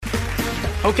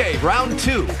Okay, round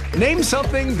two. Name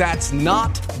something that's not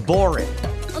boring.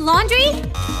 A laundry?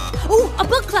 Ooh, a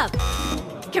book club.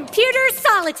 Computer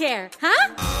solitaire,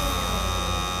 huh?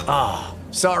 Ah,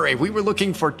 oh, sorry, we were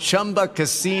looking for Chumba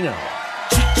Casino.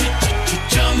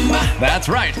 That's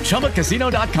right,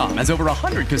 ChumbaCasino.com has over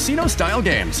 100 casino-style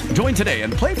games. Join today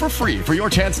and play for free for your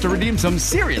chance to redeem some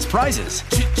serious prizes.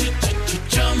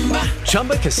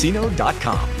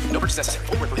 ChumbaCasino.com. No purchase necessary.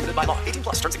 Void where prohibited by law.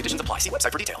 18+ terms and conditions apply. See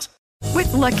website for details.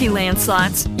 With Lucky Land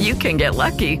Slots, you can get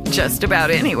lucky just about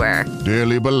anywhere.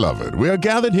 Dearly beloved, we are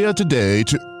gathered here today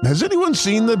to... Has anyone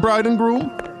seen the bride and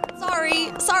groom?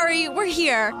 Sorry, we're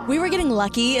here. We were getting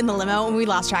lucky in the limo and we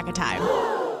lost track of time.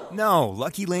 No,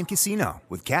 Lucky Land Casino,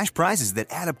 with cash prizes that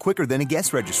add up quicker than a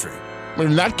guest registry.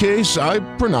 In that case, I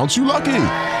pronounce you lucky.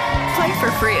 Play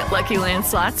for free at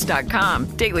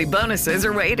LuckyLandSlots.com. Daily bonuses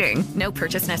are waiting. No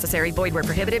purchase necessary. Void where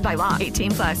prohibited by law.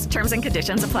 18+. Terms and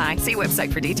conditions apply. See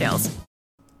website for details.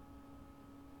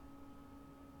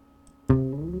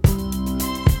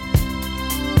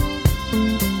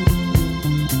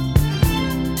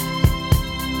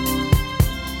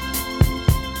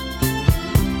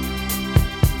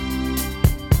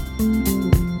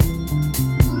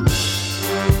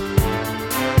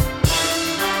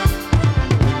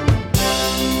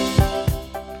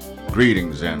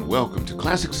 Greetings and welcome to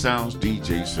Classic Sounds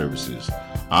DJ Services.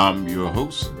 I'm your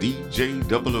host, DJ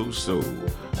 00 Soul.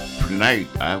 Tonight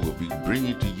I will be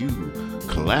bringing to you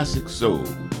classic soul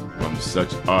from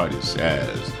such artists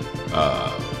as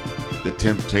The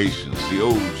Temptations, The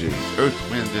O'Jays,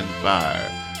 Earth, Wind and Fire,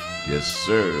 yes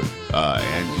sir,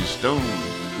 Angie Stone,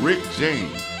 Rick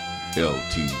James,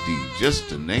 LTD, just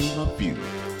to name a few.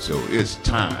 So it's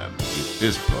time to get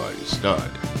this party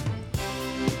started.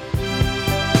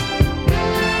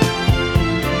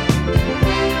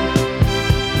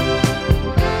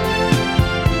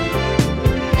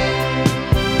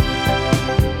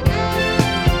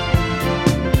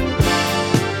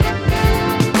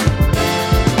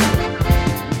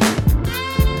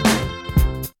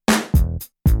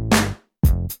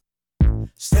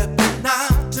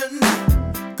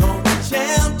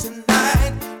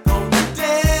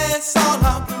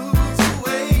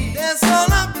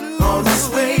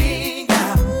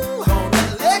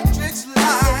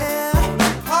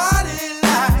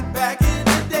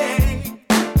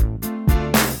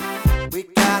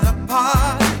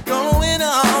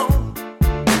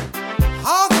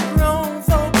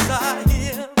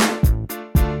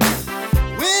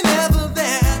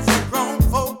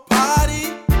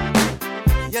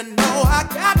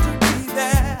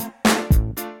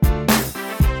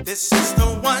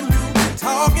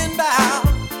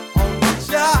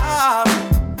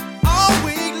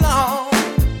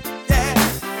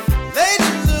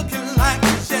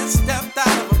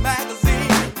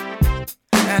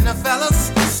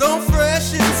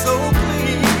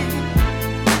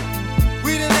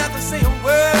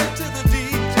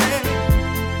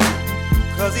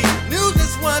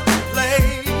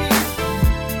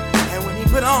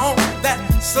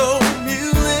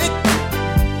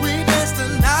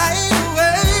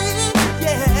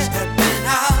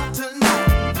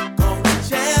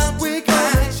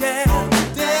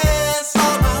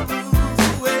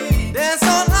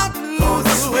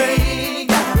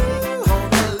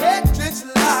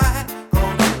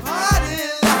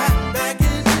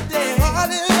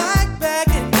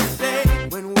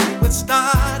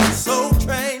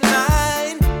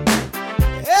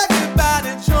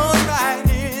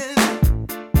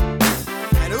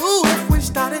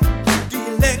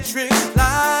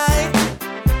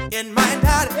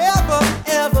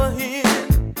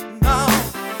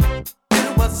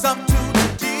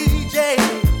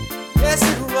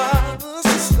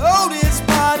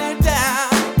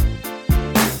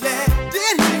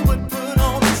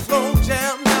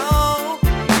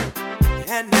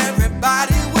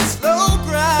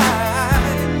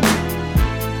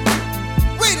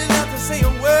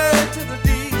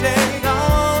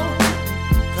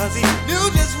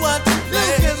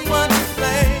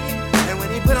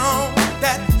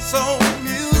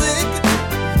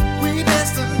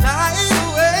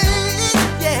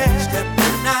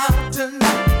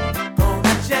 Tonight,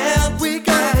 gonna jam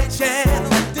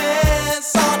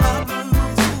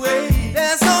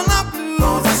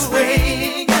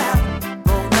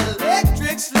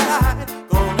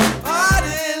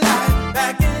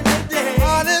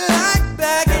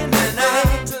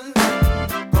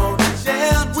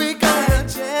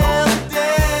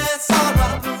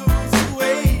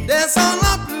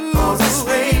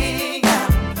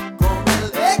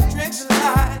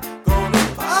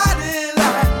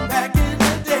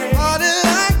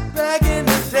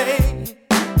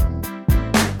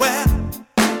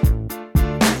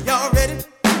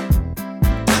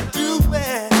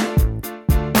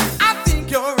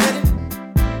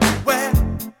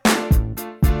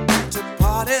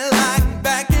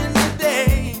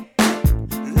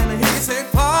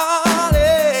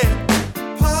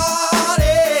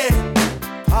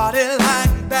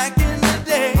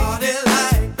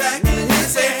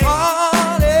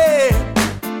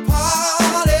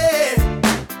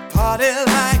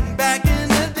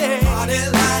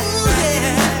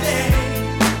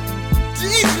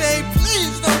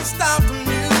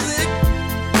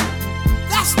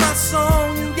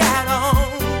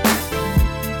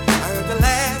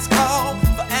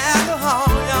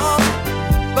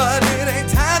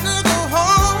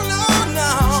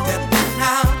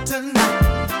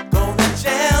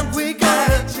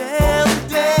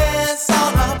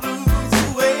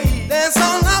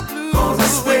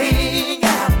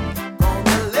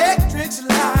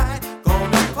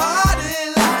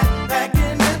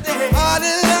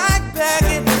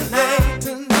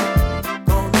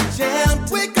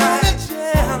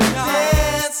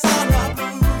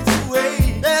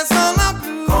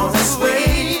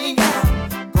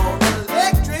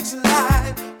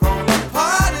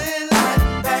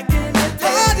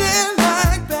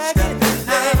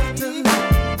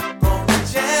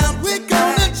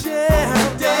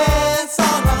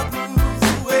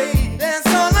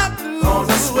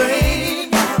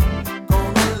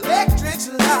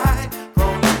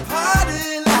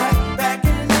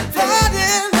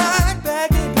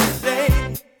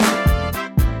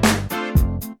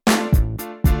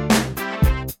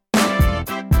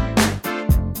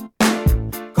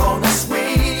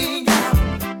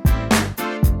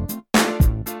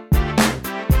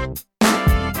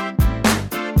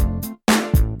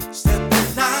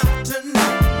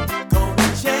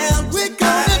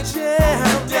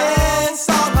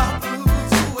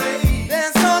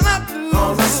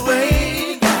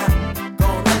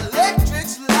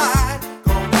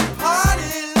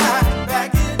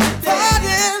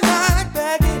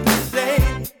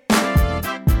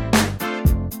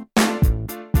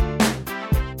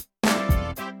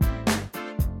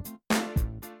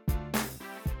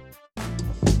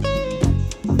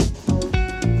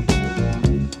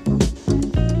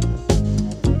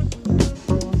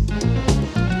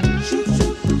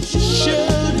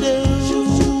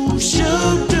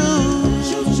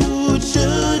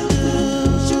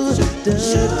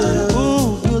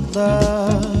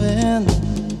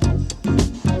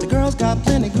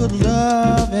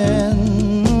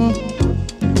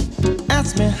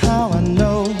me how I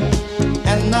know,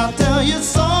 and I'll tell you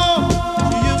so.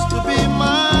 She used to be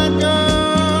my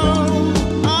girl.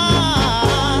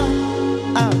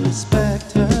 I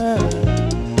respect her.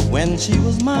 When she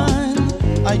was mine,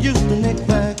 I used to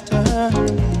neglect her.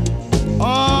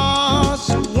 Oh,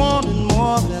 she wanted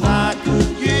more than I could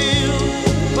give,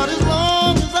 but as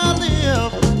long as I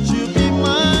live, she'll be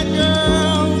my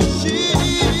girl.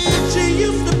 She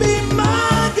used to be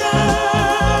my girl.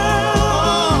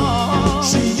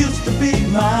 She used to be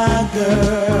my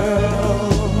girl.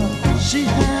 She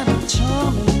had a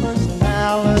charming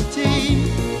personality.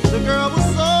 The girl was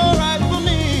so right for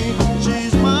me.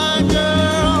 She's my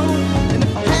girl. And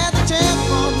if I had the chance,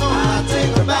 oh no, I'd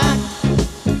take her back.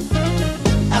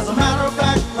 As a matter of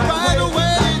fact, right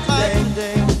away, like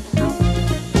today.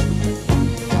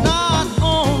 Not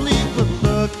only good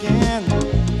looking,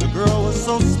 the girl was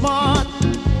so smart,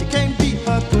 you can't beat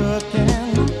her cooking.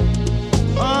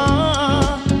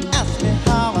 Ask me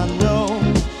how I know,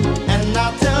 and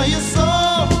I'll tell you so.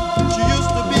 She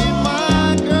used to be my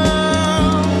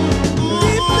girl.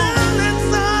 Deep down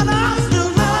inside, I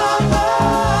still love her.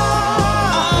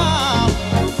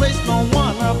 I'll place no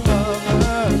one above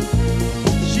her.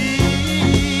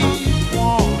 She's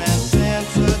warm and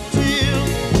sensitive.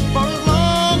 For as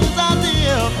long as I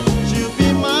live, she'll be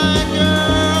my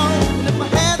girl. And if I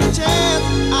had the chance,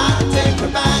 I'd take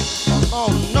her back.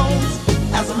 Oh no,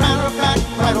 as a matter of fact,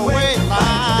 right away,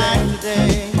 like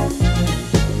today.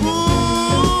 Ooh,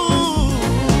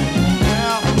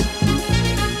 yeah.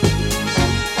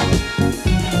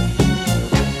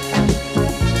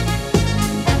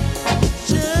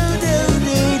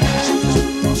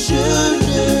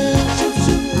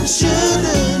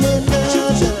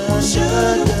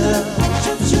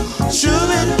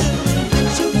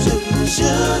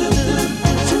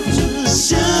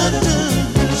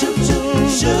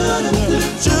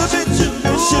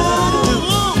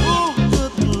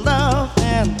 Good love,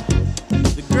 and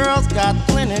the girls got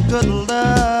plenty good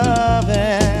love,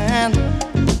 and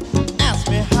ask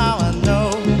me how I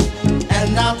know,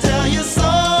 and I'll tell you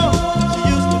so. She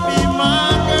used to be my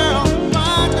girl,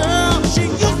 my girl. She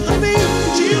used to be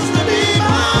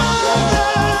my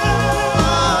girl.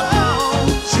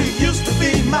 She used to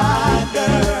be my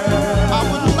girl. I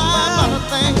wouldn't lie about a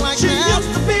thing like that. She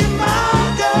used to be my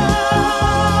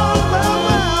girl.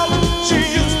 Well, she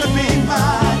used to be my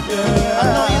girl. I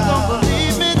know you don't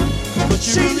believe me, but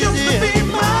she really used to be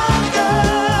my girl.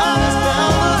 Honest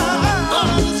fellas,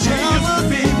 she used to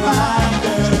be my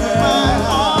girl.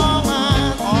 All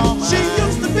mine. She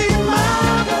used to be my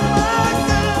girl.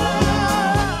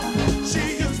 She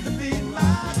used to be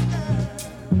my girl.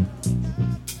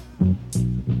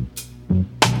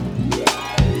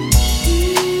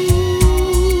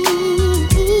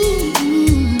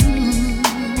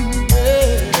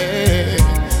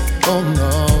 Oh no.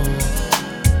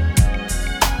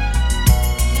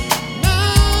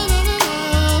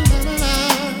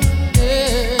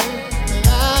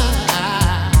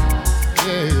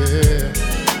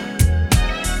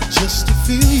 Just to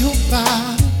feel your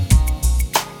body,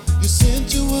 your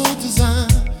sensual design.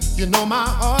 You know my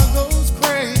heart goes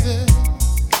crazy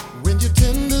when your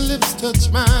tender lips touch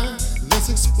mine. Let's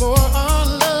explore our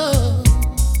love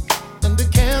under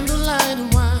candlelight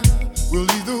and wine. We'll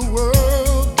leave the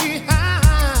world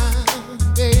behind,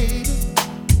 baby.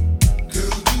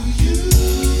 Girl, do you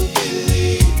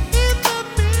believe in the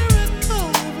miracle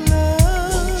of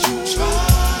love? Won't you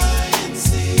try and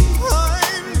see?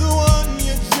 I'm the one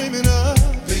you're dreaming of.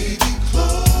 Baby,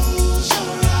 close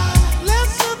your eyes. Let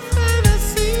the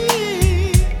fantasy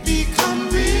become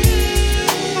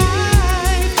real.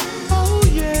 Oh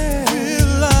yeah.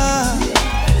 Real life.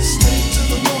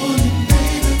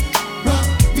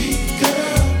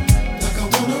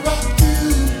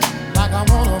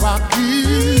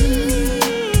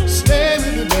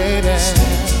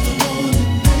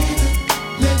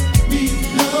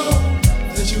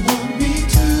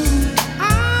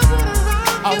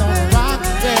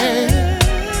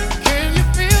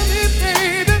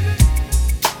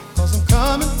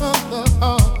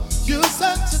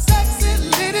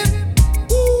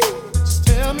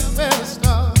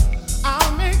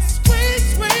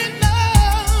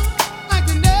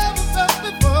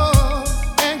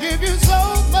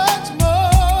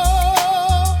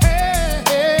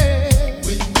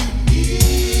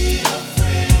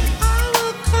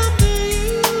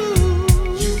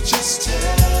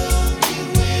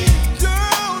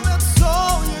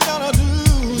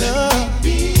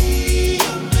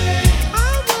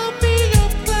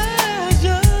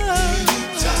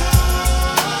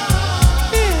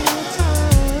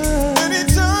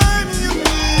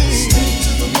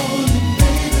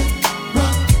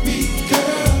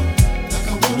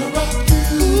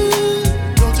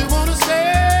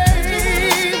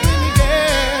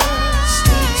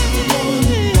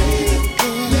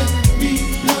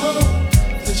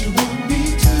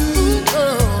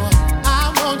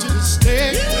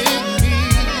 stay with me.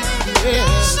 Yeah.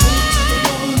 Stay till the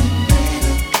morning,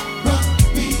 baby. Rock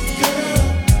me, girl,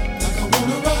 like I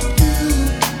wanna rock you.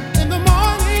 In the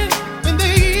morning, in the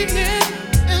evening,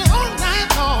 and all night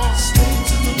long. Stay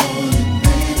till the morning,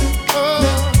 baby.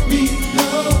 Let me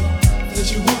know that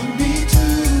you want me to.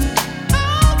 I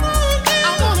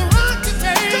wanna rock you,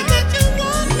 baby. That you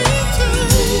want me to.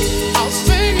 I'll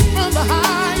sing it from the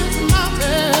highest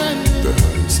mountain. The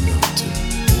highest mountain.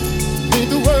 Read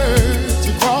the words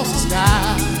across the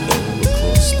sky. All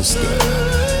across the sky.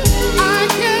 I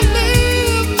can't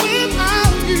live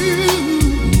without you.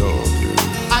 No, girl.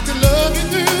 I can love you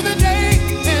through the day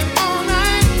and all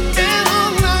night and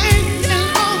all night and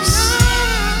all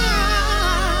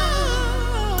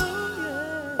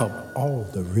night. Of all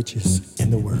the riches in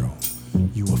the world,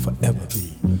 you will forever be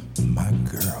my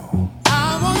girl. I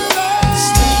wanna love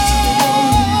stay till the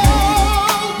morning,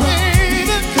 baby.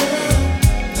 Girl,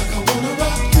 like I wanna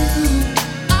rock you.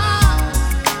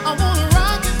 I wanna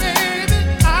rock you, baby.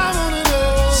 I wanna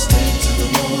know. Stay till the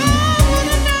morning,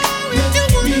 baby. Let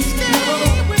me know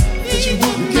that you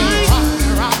want me. Rock me,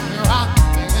 rock me, rock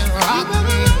me, rock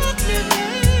me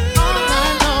all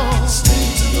night long. Stay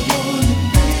till the morning,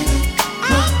 baby.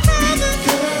 Rock me,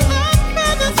 girl.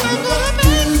 Like I wanna rock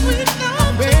you.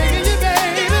 I'm begging you,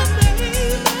 baby.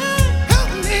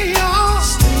 Help me, y'all.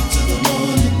 Stay till the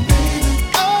morning, baby.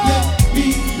 Let me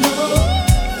know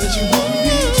that you want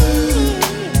me to.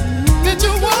 That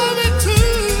you want me to.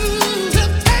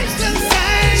 Temptation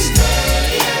says,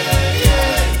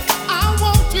 I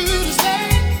want you to stay.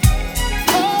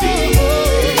 Oh,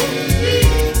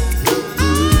 I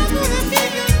wanna be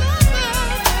your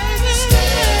lover, baby.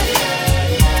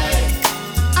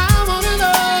 I wanna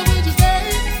love you to stay.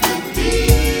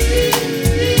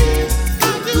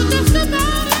 I'll do just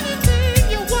about anything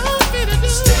you want me to do.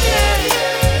 Stay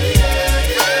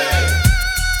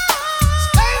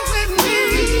with me,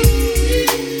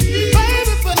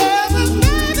 baby, forever.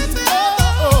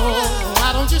 Oh, why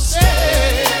don't you stay?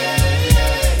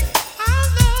 I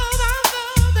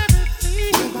love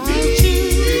everything about you.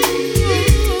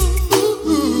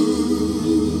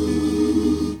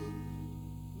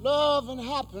 Love and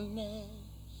happiness.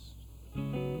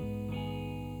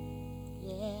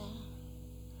 Yeah.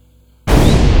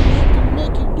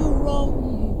 Make you do wrong,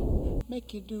 make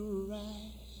you do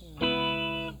right.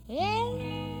 Yeah.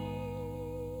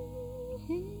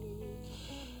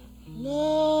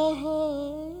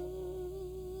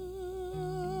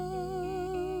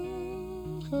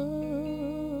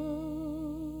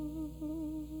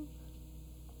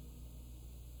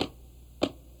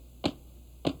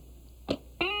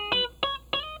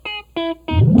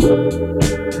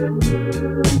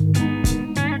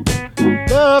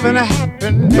 Love and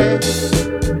happiness.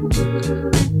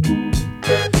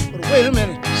 But wait a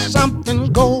minute, something's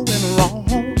going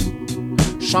wrong.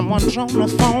 Someone's on the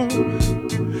phone,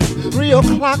 3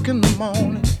 o'clock in the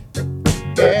morning.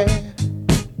 Yeah,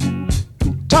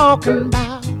 talking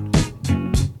about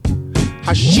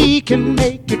how she can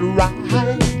make it right.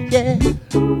 Yeah,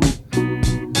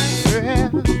 yeah.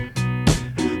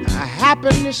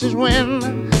 Happiness is when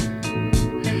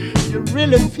you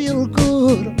really feel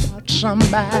good about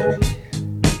somebody.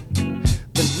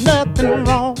 There's nothing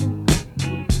wrong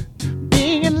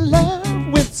being in love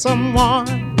with someone.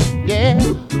 Yeah.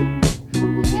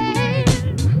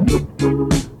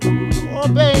 Oh,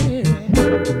 baby,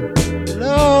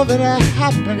 love and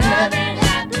happiness.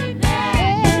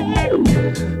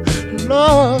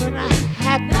 Love and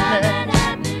happiness.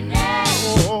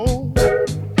 Oh.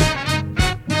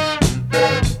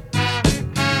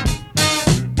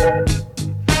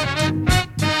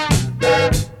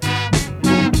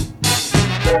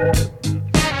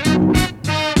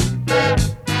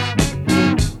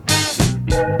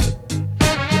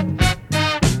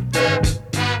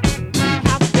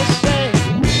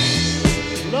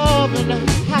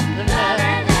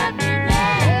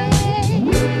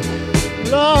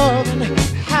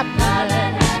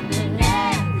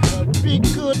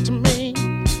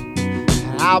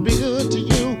 I'll be good to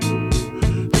you.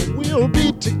 We'll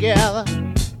be together.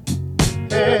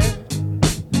 Yeah.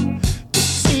 To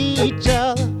see each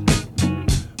other,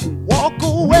 walk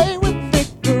away with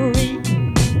victory.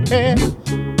 Yeah.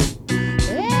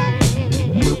 Yeah.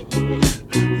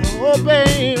 Oh,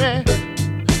 baby,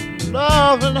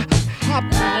 love and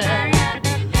happiness.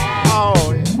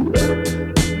 Oh,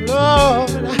 yeah.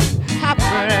 Love and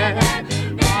happiness.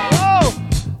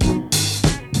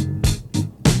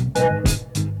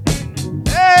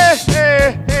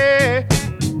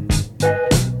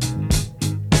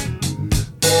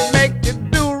 Make you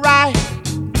do right,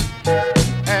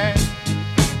 and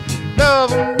love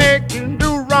will make you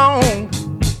do wrong.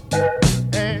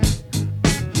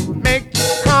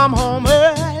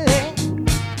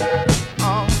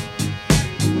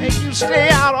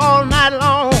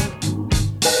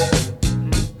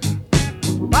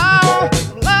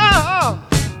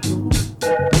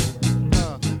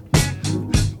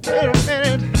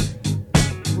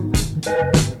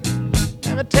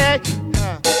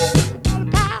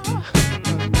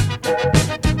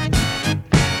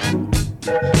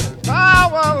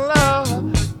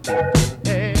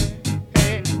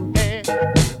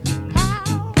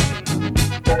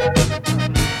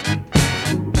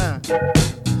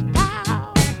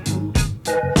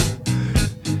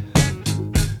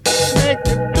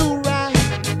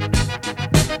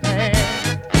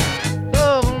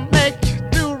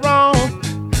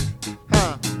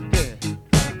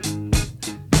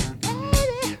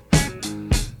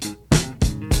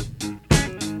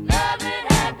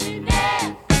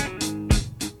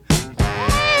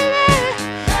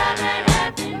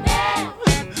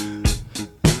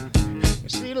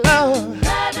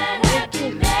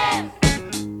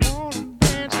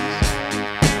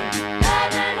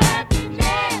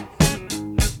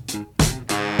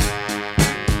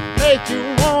 make you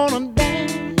wanna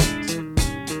dance.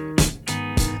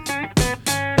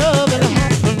 Nothing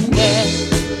happened there.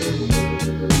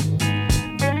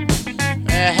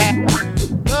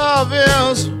 Love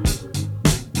is,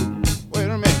 wait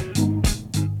a minute.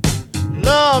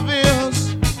 Love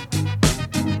is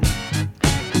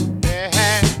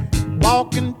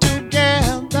walking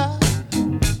together,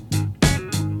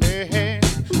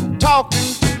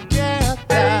 talking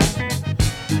together,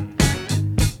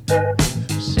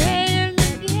 saying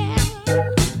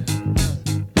together,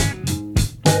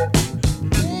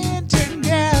 praying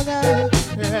together.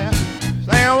 Yeah.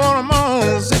 Say I wanna moan,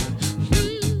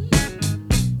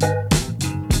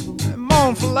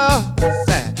 moan for love.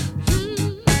 Say,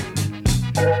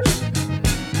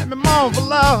 let me moan for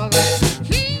love.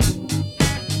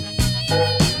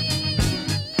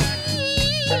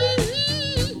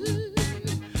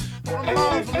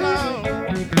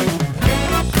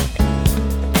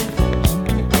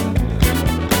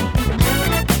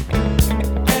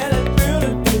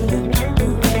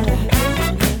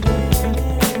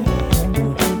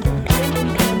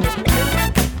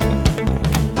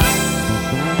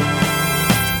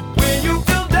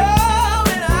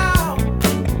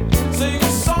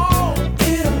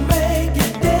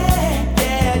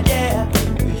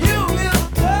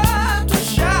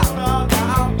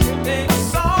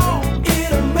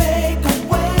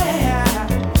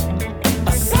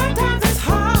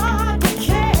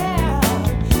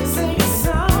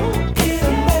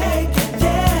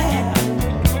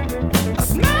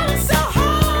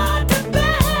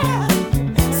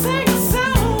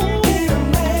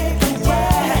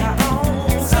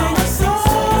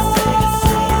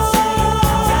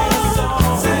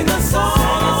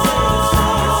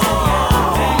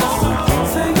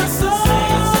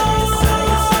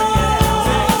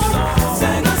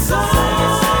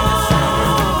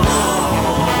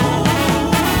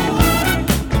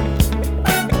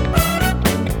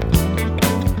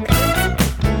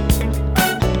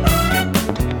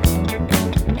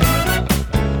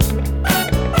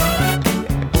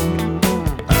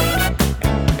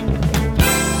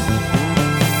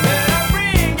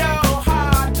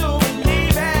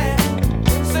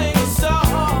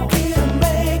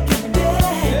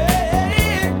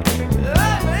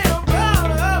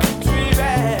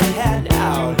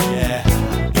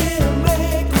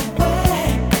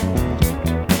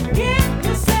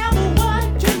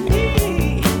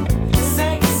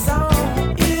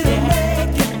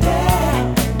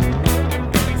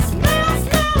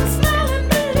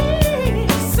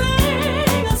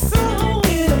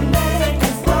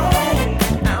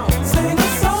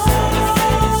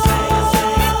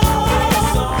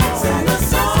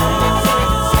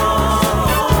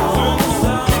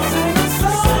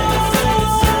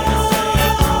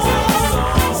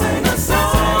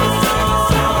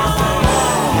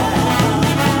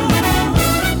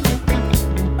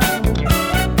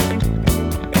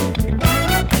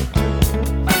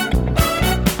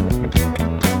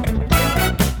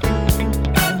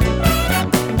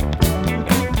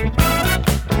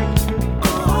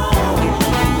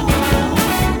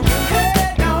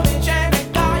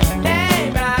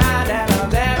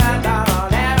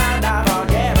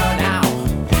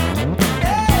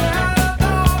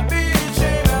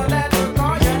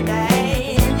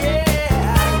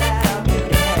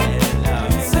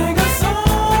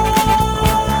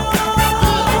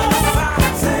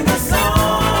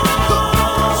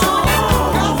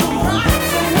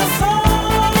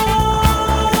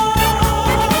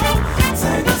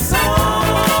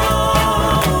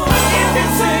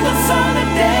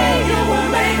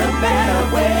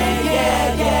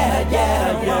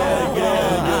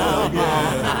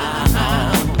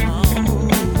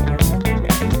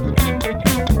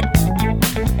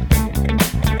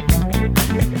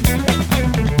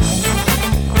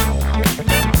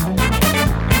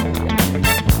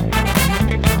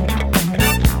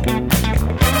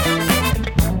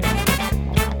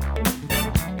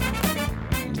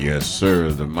 Yes,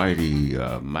 sir. The mighty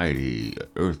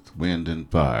Earth, Wind, and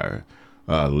Fire.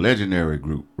 Legendary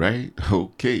group, right?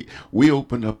 Okay. We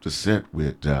opened up the set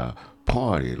with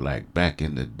Party Like Back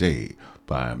in the Day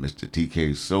by Mr.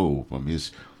 TK Soul from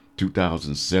his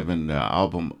 2007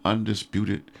 album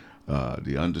Undisputed.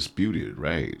 The Undisputed,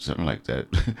 right? Something like that.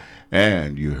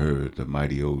 And you heard the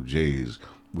Mighty OJs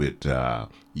with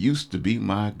Used to Be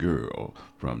My Girl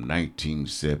from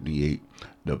 1978,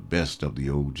 the best of the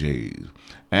OJs.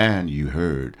 And you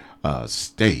heard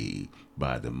Stay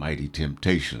by the Mighty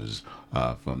Temptations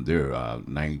from their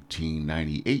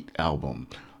 1998 album,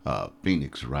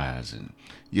 Phoenix Rising.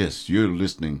 Yes, you're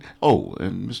listening. Oh,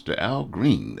 and Mr. Al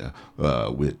Green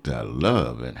with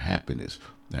Love and Happiness.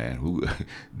 Man, who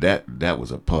that was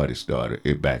a party starter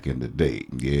back in the day.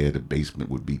 Yeah, the basement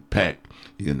would be packed.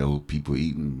 You know, people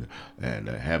eating and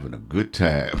having a good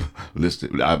time.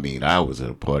 Listening. I mean, I was at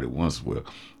a party once where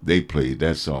they played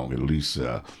that song at least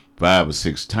 5 or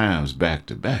 6 times back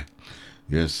to back.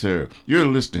 Yes, sir. You're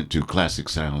listening to Classic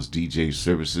Sounds DJ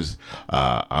Services.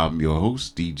 I'm your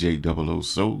host, DJ 00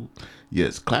 Soul.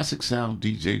 Yes, Classic Sound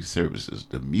DJ Services,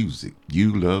 the music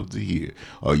you love to hear,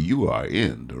 or you are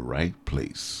in the right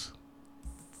place.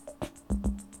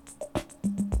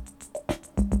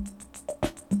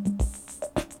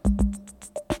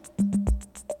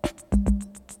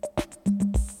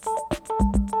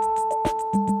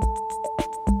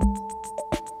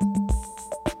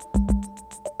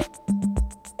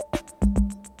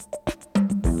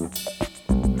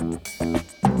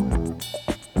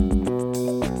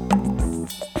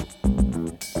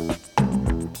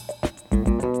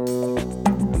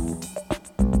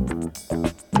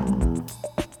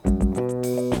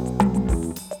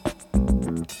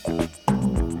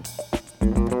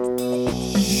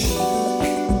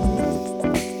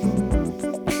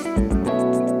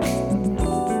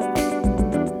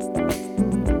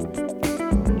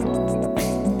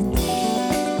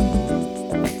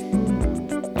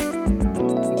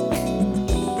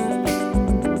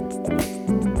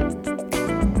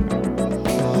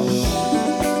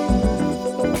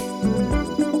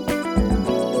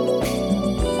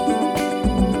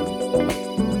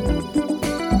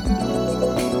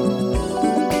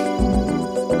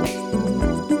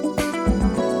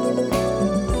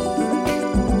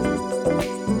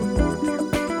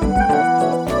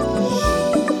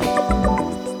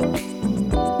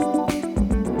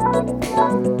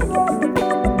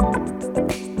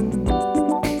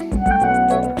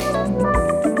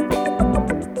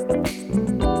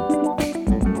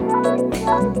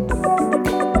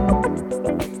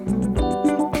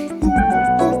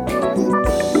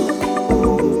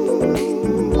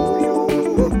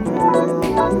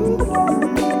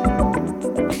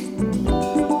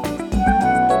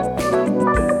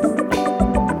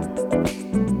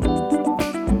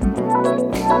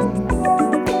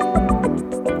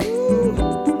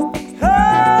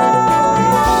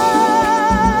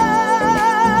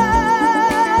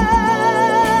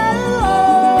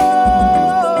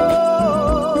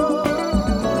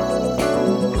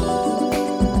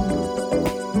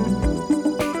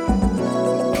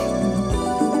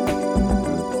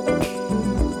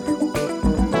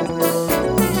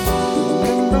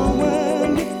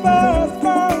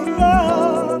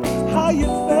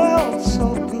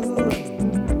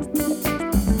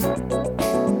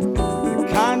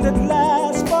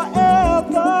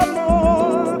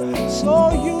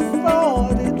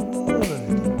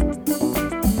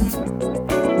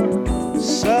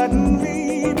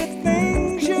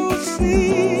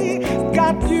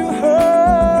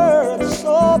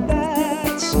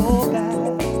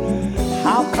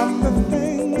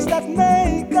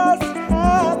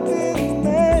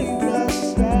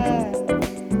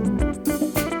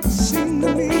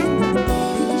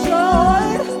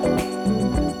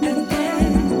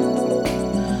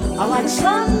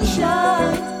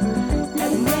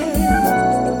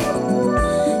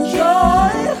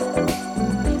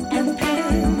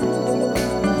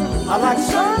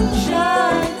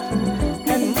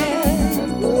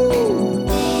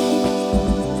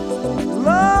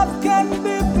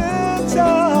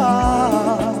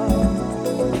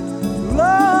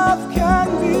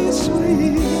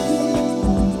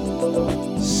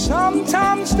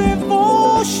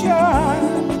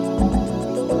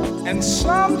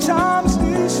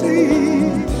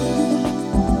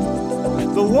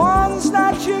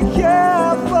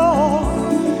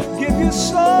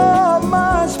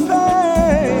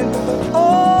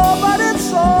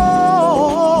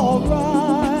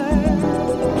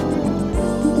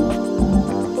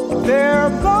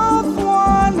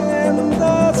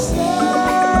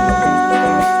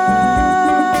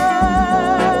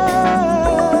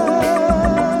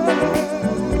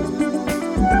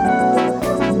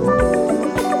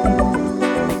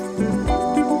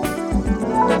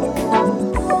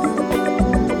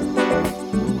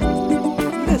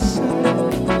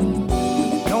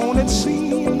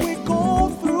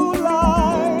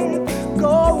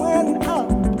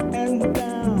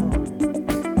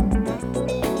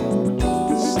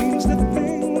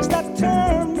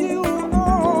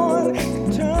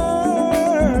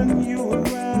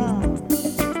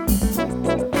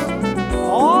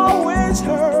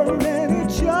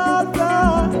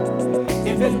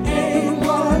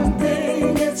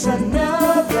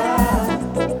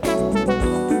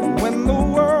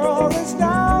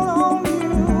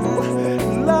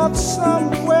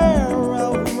 somewhere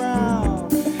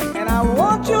around. And I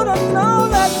want you to know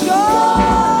that joy,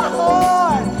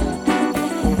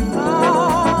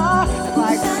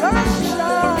 like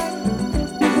sunshine,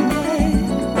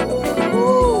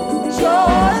 ooh,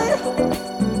 joy,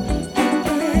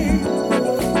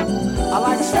 I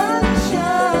like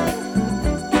sunshine.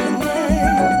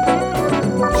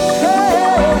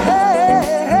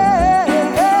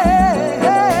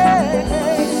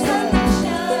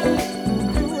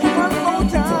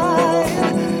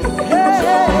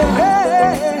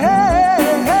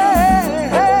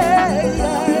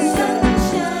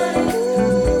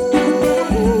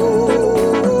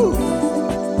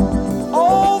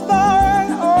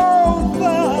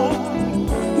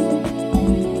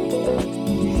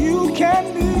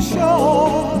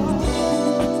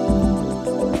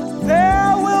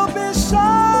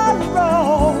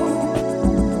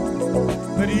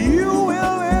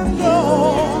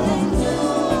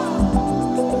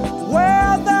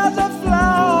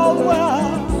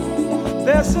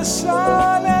 The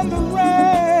sun and the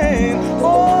rain,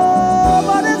 oh,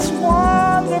 but it's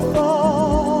wonderful.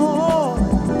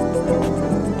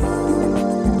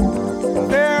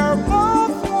 They're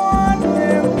both one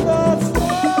in the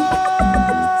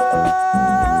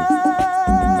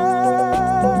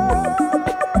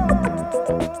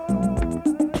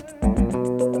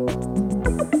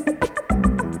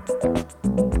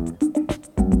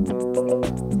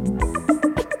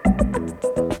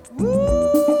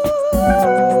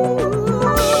Ooh.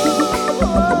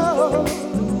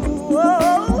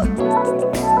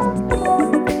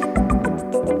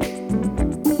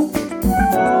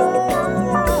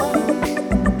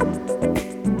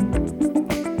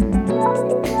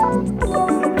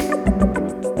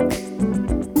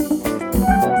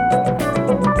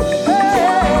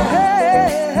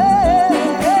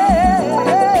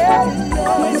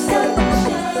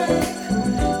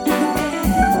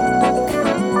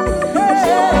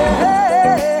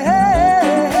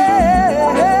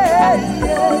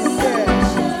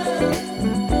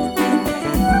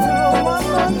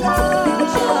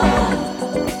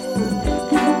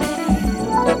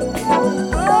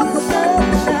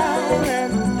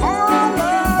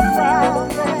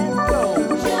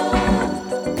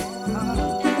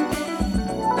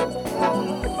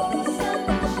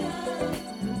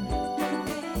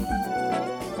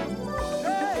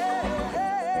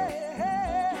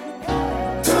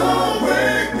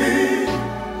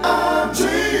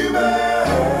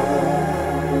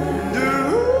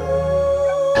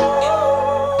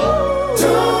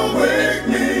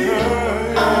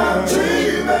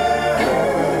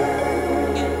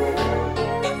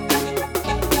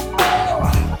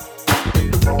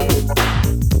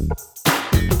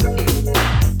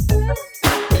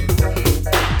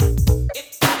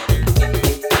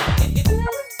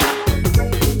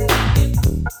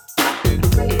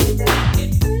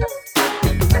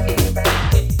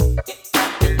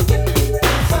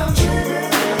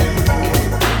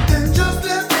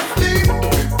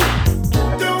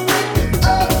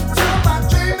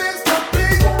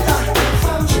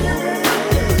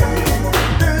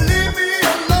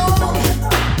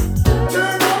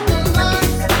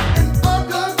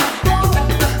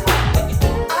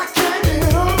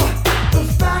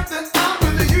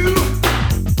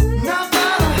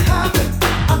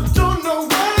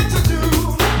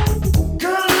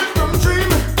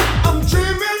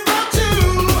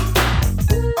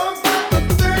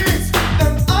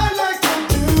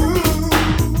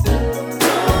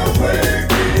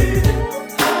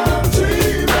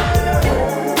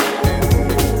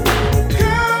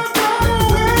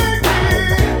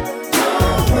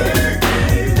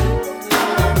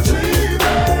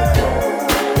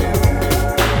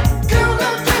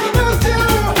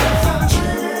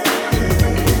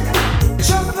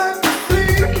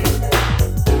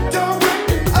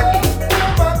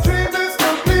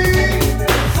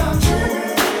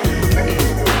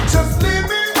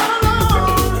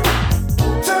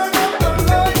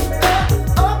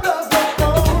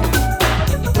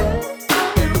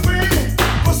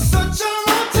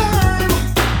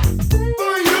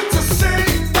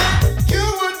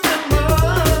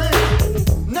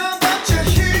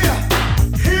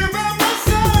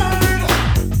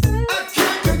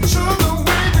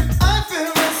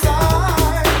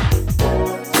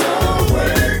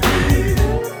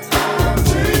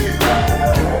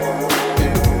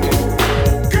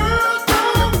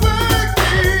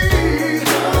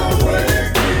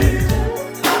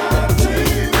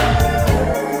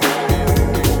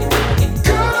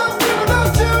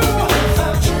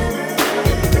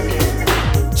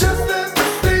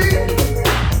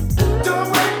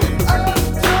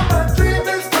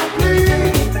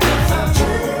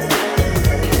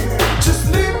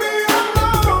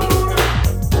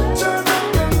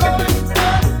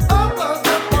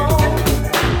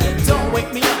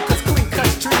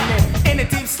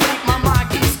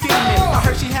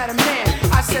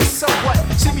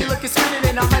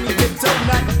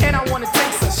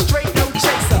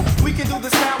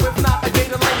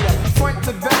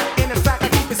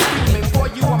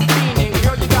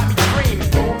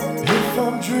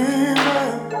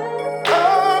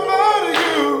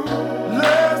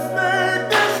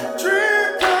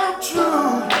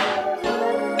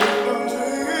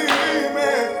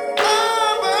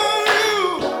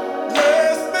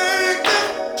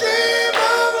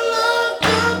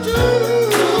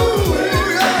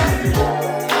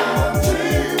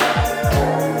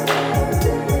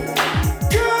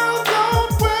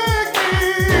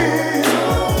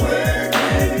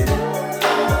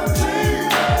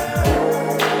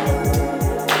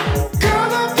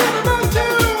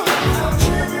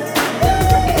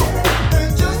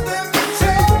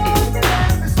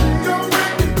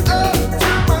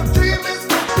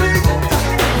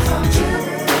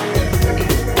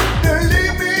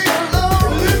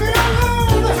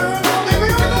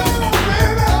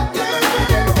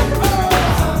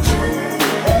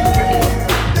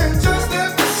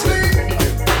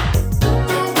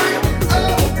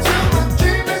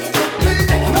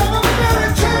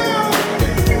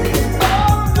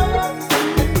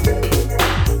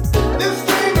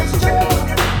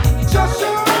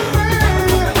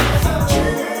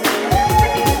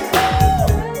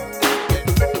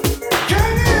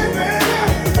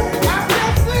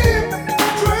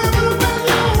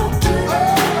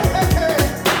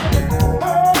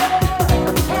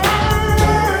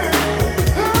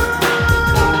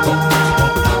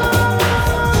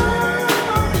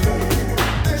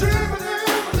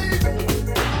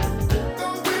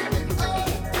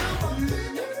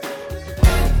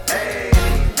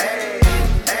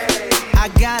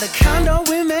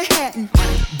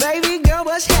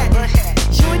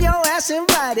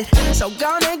 So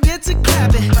gonna get to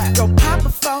clapping. Go pop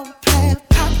it for a plan,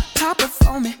 pop it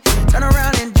for me. Turn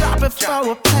around and drop it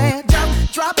for a plan,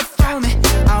 drop it for me.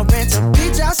 I'll rent a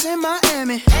beach house in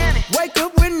Miami. Wake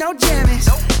up with no jammies.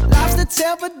 Lobster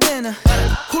tail for dinner.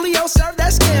 Julio served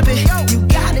that scampi. You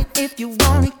got it if you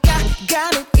want it.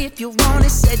 Got it if you want it.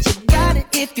 Said you got it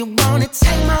if you want it.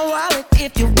 Take my wallet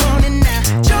if you want it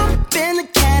now. Jump in the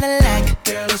Cadillac.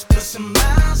 Girl, let's put some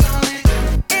miles on it.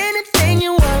 Anything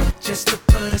you want, just to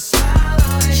put a smile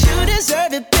on it. You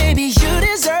deserve it, baby. You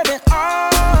deserve it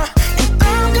all. And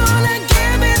I'm gonna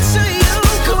give it to you.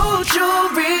 Gold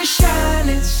jewelry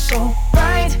shining so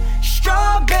bright.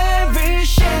 Strawberry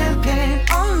champagne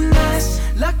on us.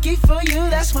 Lucky for you,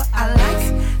 that's what I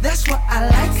like. That's what I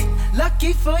like.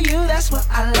 Lucky for you, that's what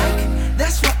I like.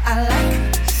 That's what I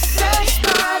like. Sex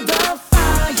by the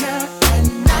fire at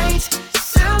night.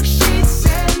 Silk sheets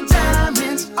and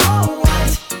diamonds, all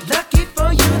white. Lucky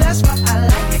for you, that's what I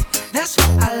like. That's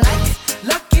what I like.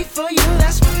 Lucky for you,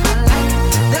 that's what I like.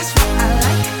 That's what I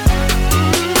like.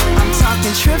 I'm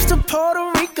talking trips to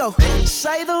Puerto Rico.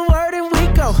 Say the word and we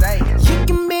go. You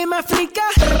can be my flica.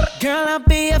 Girl, I'll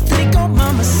be a flico,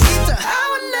 mamacita. I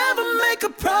would never make a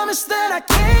promise that I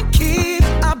can't keep.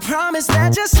 I promise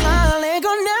that your smile ain't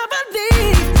gon' never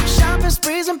leave. Shopping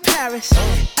sprees in Paris.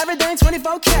 Everything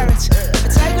 24 carats.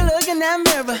 Take a look in that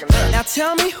mirror. Now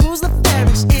tell me who's the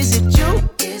fairest. Is it you?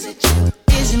 Is it you?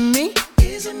 Is it me?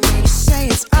 Is it me? Say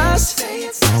it's us.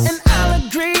 And I'll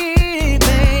agree,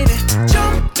 baby.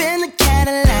 Jump in the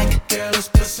Cadillac. Girl, let's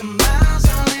put some miles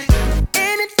on it.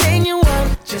 Anything you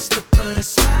want, just to put a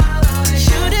smile on it.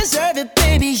 You deserve it,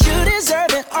 baby. You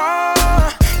deserve it all.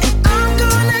 And I'm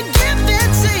gonna give it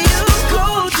to you.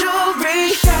 Gold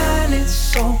jewelry shining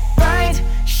so bright.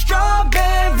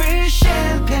 Strawberry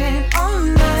champagne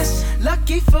on us.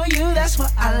 Lucky for you, that's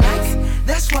what I like.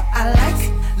 That's what I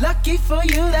like. Lucky for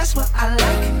you, that's what I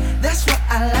like. That's what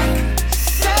I like.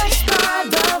 Sex by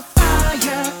the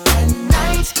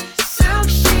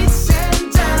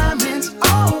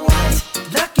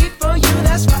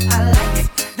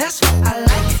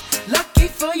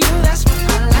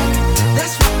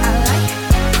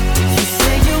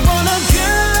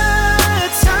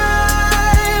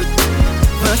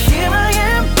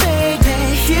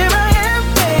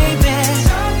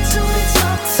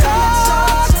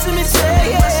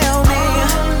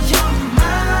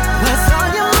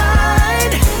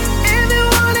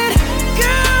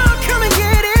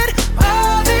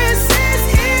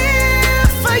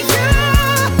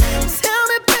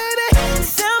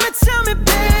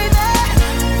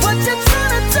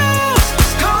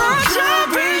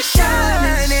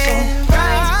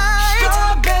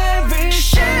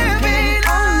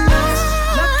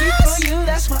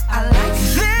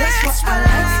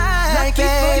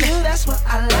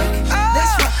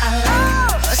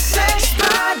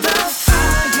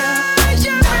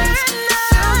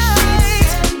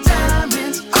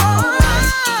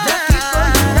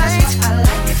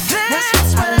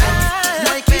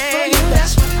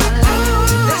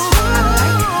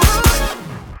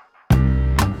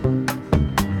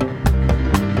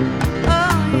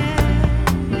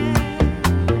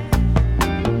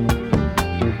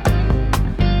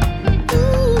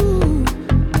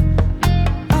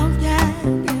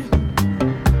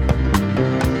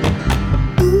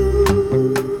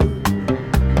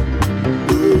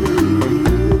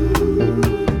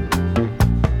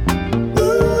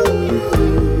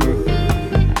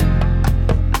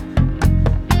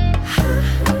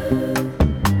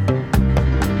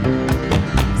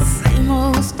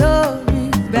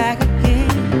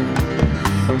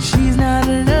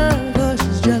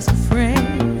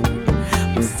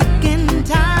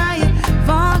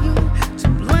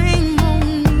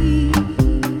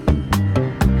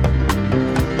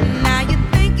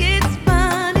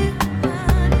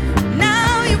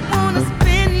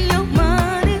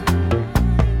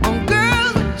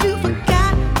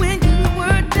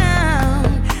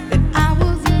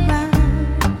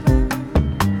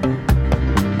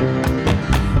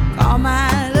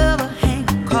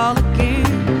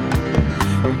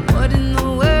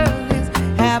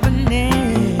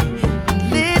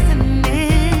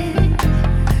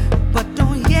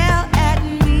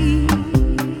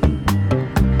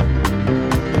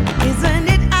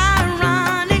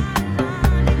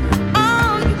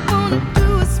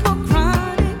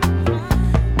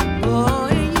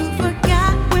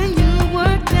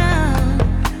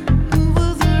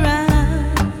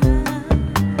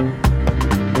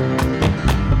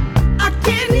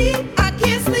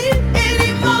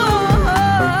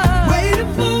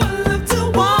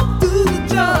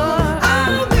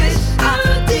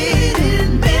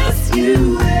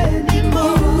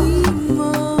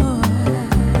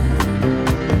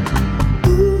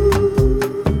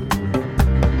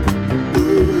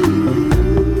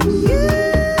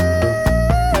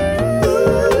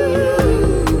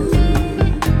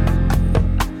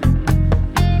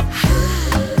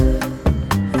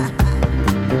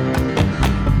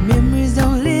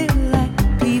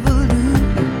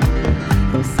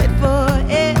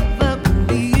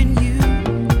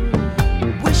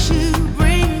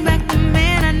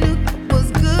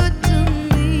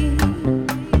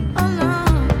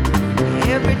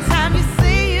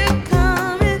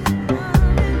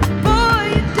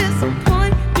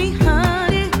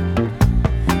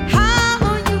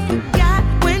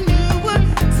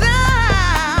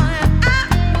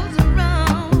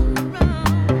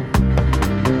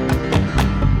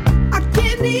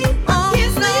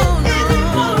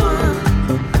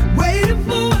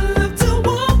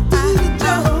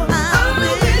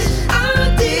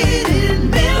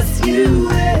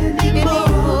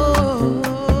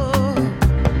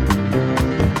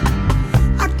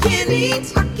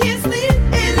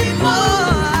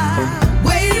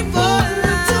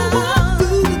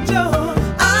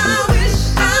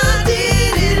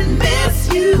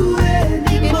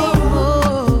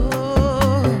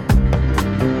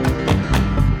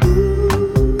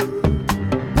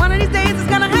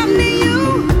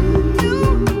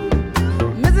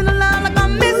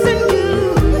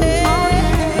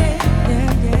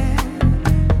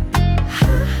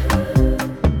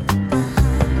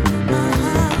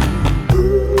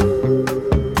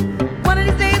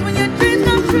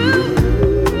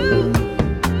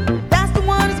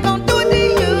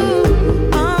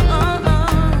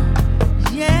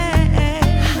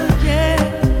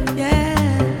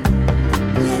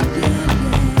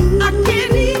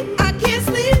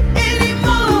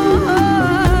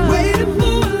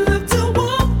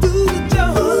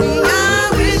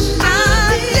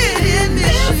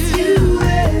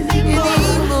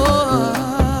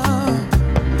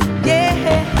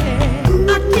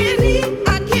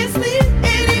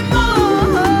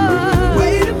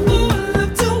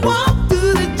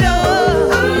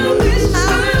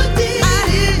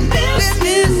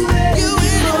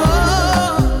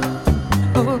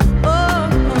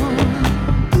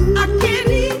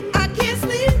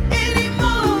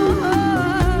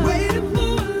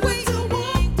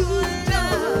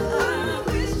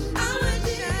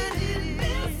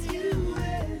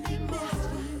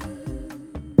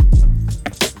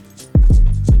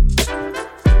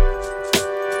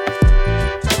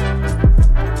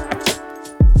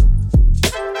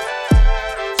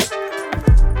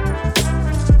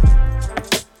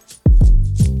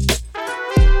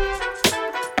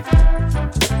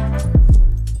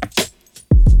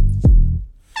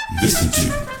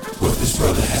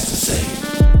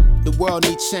world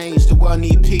need change, the world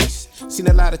need peace. Seen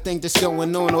a lot of things that's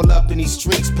going on all up in these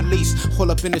streets. Police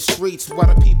all up in the streets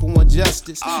while the people want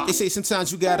justice. They say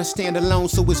sometimes you gotta stand alone,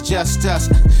 so it's just us.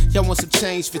 Y'all want some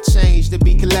change for change to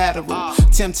be collateral.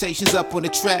 Temptations up on the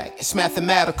track, it's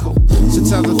mathematical.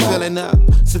 Sometimes I'm feeling up,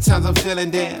 sometimes I'm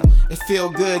feeling down. It feel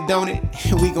good, don't it?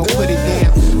 And we gon' put it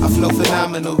down. I flow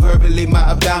phenomenal, verbally my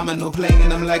abdominal, playing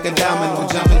them like a domino,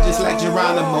 jumping just like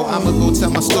Geronimo. I'ma go tell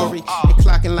my story and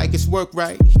clocking like it's work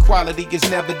right. Equality is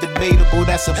never debatable,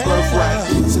 that's a birthright.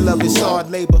 So love is hard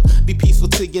labor, be peaceful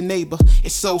to your neighbor.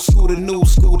 It's old school to new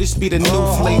school, this be the new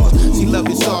flavor. See, love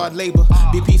is hard labor,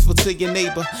 be peaceful to your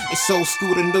neighbor. It's old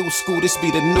school to new school, this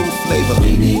be the new flavor.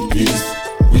 We need peace,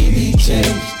 we need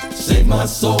change, save my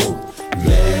soul,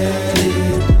 let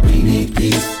it. We need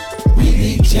peace, we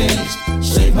need change,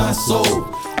 save my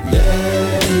soul,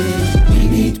 let it. We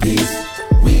need peace,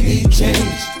 we need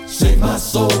change, save my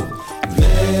soul,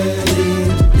 let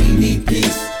it. We need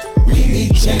peace, we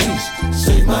need change,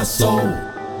 save my soul.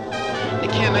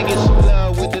 Can I get some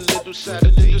love with the little side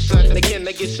of the side? Can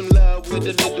I get some love with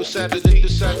the little side of the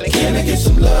side? Can I get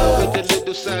some love with the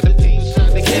little side of the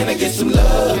side? Can I get some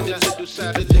love with the little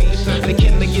side of the side?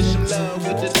 Can I get some love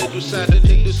with the little side of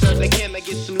the side? Can I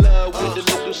get some love with the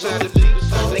little side of the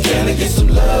side? Can I get some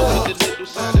love with the little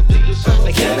side of the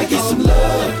side? Can I get some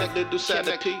love with the little side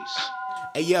of peace?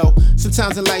 Hey yo,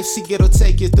 sometimes in life, see, it'll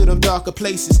take you through them darker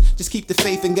places. Just keep the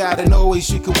faith in God and always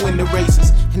you can win the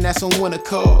races. And that's on one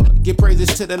accord, give praises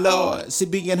to the Lord. See,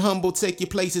 being humble, take you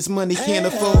places money can't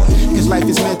afford. Cause life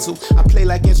is mental, I play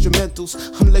like instrumentals.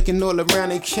 I'm looking all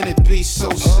around and can it be so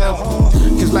simple?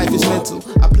 Cause life is mental,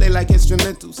 I play like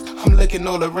instrumentals. I'm looking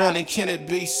all around and can it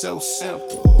be so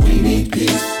simple? We need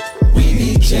peace, we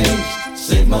need change,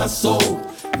 save my soul,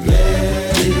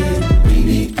 let it. We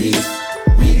need peace,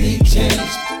 we need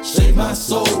change, save my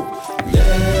soul,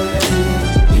 let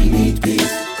it. We need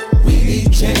peace, we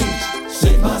need change,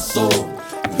 save my soul,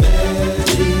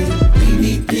 let it. We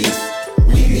need peace,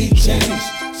 we need change,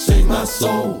 save my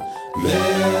soul,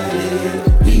 let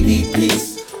it. We need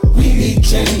peace, we need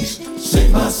change,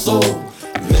 save my soul,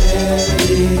 let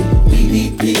it. We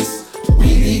need peace, we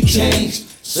need change,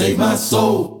 save my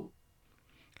soul.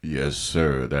 Yes,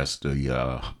 sir. That's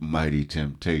the Mighty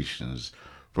Temptations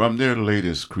from their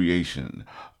latest creation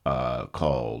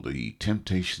called the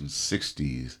Temptation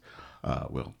 60s.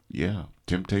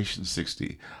 Temptation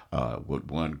 60.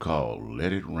 What one called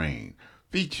Let It Rain,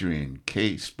 featuring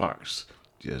K Sparks.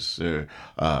 Yes, sir.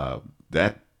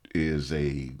 That is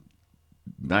a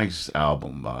nice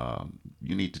album.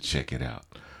 You need to check it out.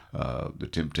 The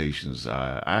Temptations.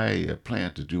 I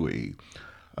plan to do a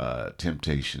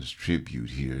Temptations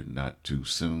tribute here not too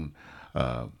soon.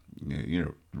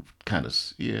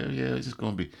 It's just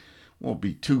gonna be, won't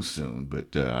be too soon,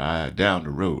 but down the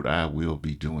road I will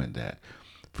be doing that.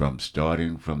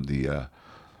 Starting from the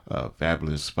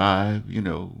Fabulous Five,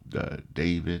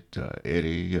 David,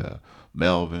 Eddie,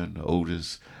 Melvin,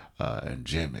 Otis, and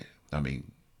Jimmy. I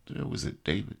mean, was it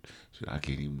David? I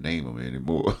can't even name them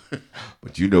anymore,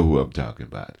 but you know who I'm talking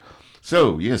about.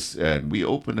 So, yes, and we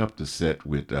open up the set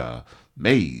with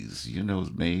Maze. You know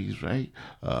Maze, right?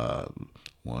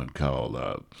 One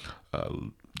called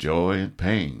Joy and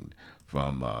Pain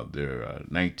from their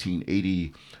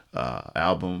 1980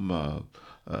 album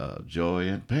Joy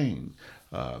and Pain.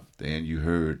 Then you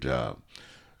heard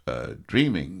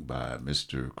Dreaming by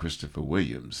Mr. Christopher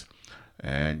Williams.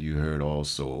 And you heard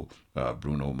also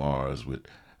Bruno Mars with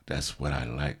That's What I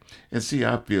Like. And see,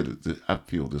 I feel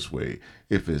this way.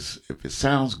 If it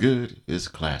sounds good, it's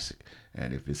classic.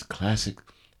 And if it's classic,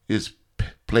 it's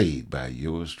played by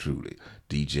yours truly,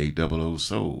 DJ 00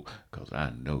 Soul, because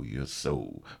I know your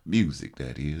soul music,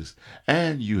 that is.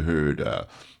 And you heard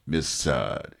Miss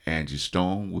Angie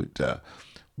Stone with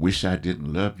Wish I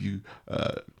Didn't Love You.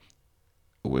 I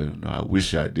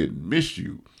Wish I Didn't Miss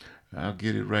You. I'll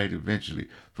get it right eventually.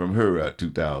 From her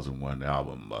 2001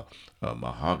 album,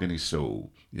 Mahogany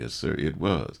Soul. Yes, sir, it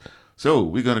was. So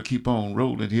we're going to keep on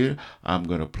rolling here. I'm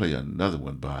going to play another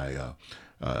one by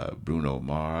Bruno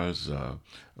Mars,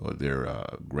 or their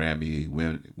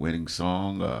Grammy-winning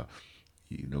song.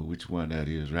 You know which one that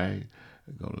is, right?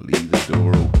 I'm going to leave the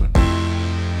door open.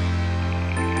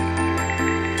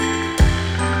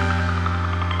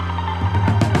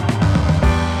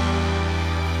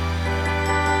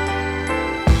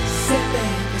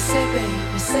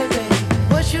 Say baby,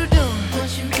 what you doing?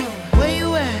 Where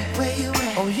you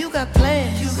at? Oh, you got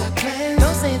plans.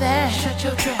 Don't say that. Shut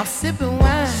your trap. I'm sipping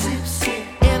wine. Sip.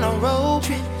 In a robe.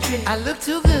 I look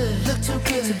too good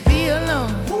to be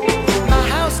alone. My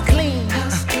house clean.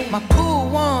 My pool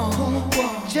warm.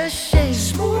 Just shake.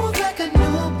 Smooth like a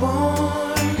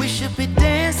newborn. We should be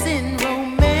dancing,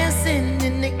 romancing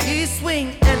in the east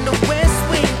wing and the west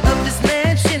wing of this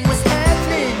mansion. What's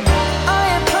happening?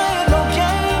 I ain't playing no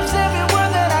games. Every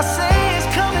word that I say is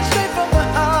coming straight from the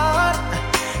heart.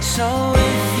 So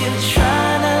if you're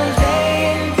trying to lay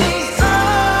in these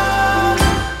arms,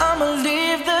 I'ma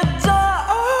leave the door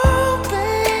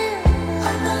open.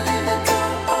 I'ma leave the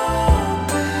door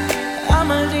open.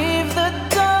 I'ma leave the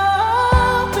door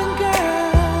open, girl.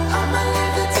 I'ma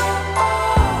leave the door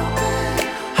open.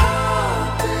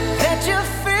 That you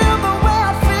feel the way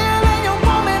I feel and you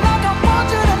want me like I want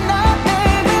you tonight,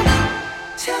 baby.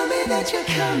 Tell me that you're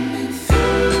coming through.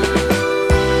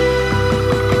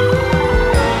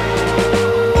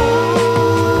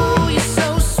 Ooh, you're so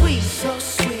sweet, so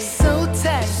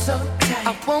tight. I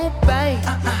won't bite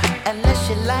unless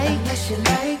you like.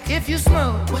 If you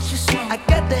smoke, what you smoke? I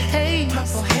got the haze.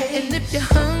 And if you're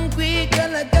hungry,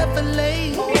 girl, I got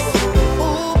fillets.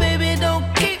 Ooh, baby, don't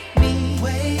keep me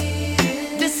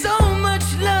waiting. There's so much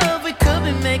love we could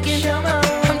be making.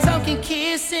 I'm talking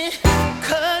kissing,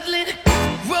 cuddling,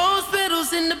 rose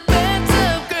petals in the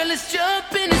bathtub. Girl, it's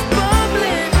jumping, it's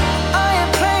bubbling. I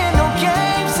ain't playing no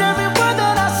games. Every word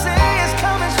that I say is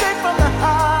coming straight from the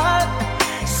heart.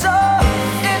 So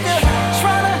if you're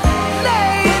trying to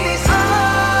lay in these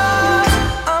arms,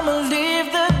 I'ma leave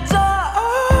the door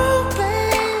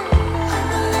open.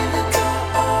 I'ma leave the door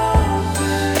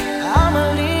open. I'ma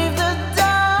leave the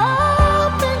door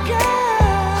open,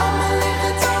 girl. I'ma leave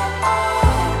the door open.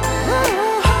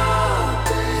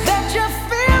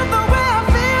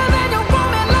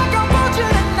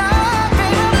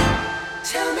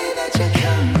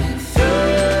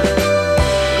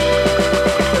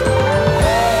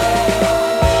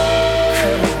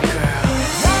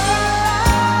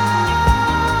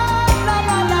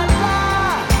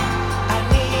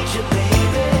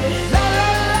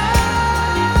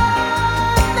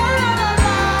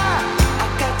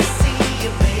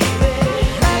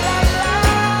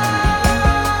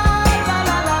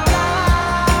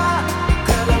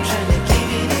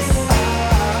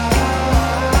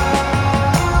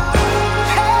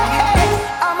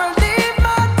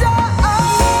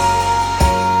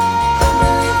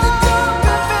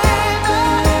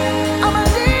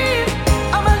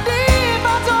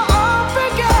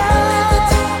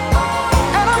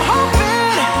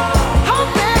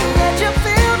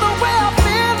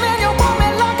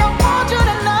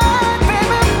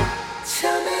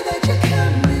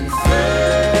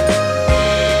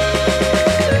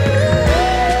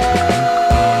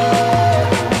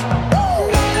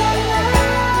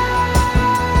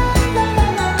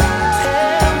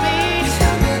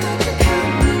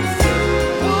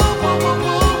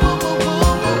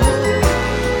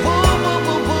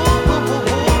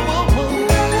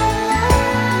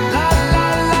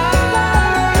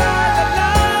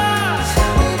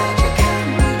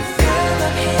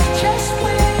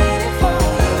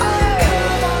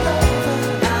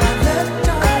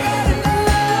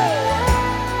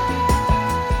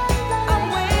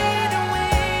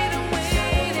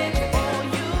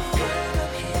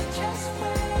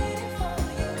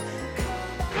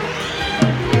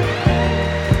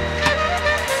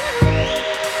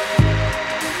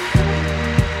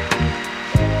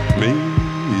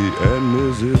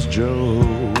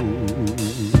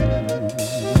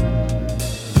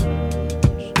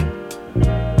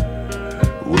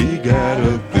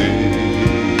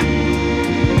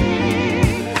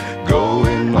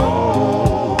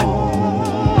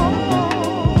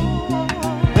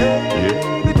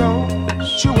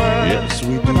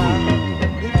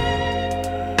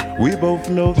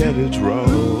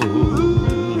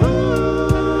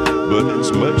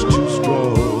 it's much too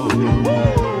strong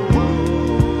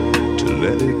to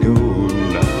let it go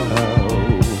now.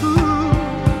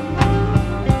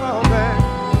 Oh, man.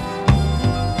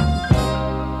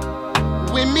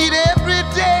 We meet every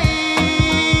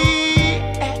day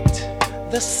at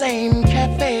the same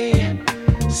cafe,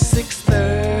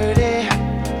 6:30,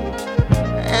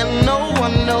 and no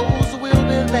one knows we'll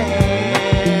be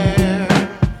there.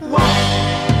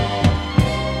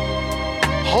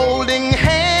 Holding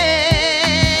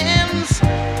hands,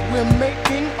 we're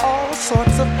making all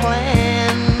sorts of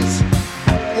plans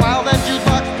while that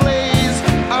jukebox plays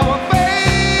our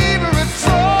favorite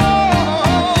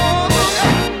song.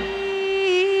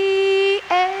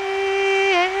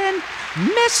 And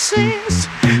Mrs.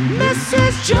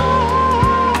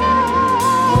 Jones,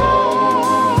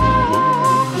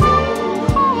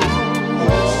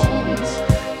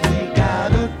 they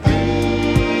got a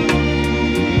thing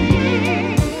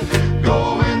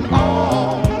going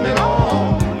on and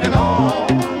on and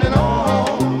on and on.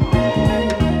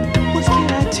 What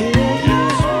can I tell you?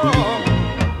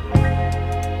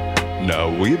 Now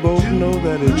we both know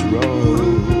that it's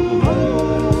wrong,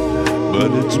 but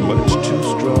it's much too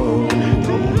strong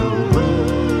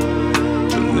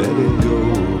to let it go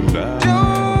now.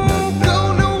 Don't go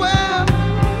nowhere.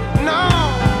 No,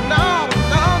 no,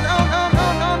 no, no, no, no,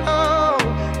 no, no.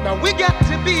 Now we got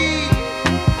to be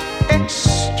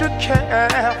extra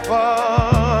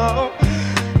careful.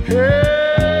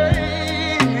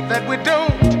 Hey, that we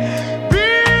don't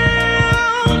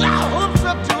build our hopes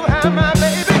up too high, my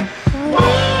baby. Oh,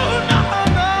 no,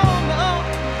 no, no.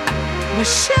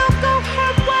 Michelle go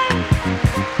her way,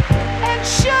 and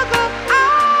sugar,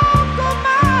 I'll go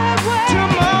my way.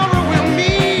 Tomorrow we'll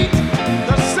meet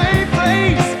the same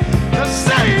place, the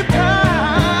same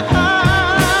time.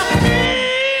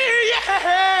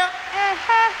 Yeah.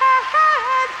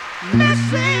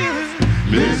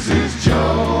 Mrs.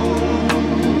 Jones.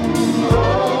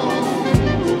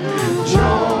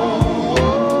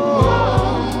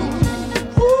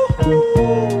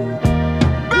 Ooh.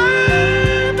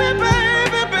 Baby,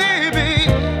 baby, baby,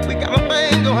 we got a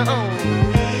thing going on.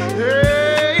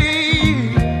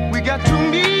 Hey, we got to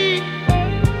meet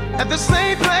at the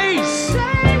same place,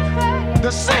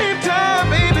 the same time,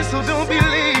 baby, so don't be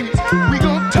late. We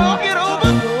gon' talk it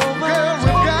over. Girl,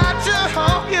 we got to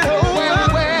talk it over.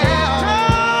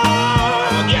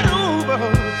 Talk it over.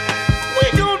 We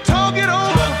gon' talk it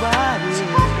over.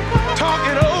 Talk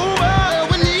it over.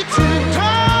 We need to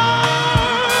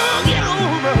talk it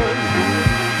over.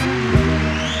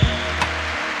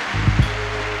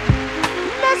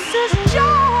 Mrs.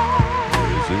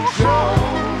 Jones.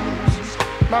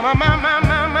 My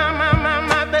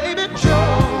baby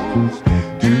Jones.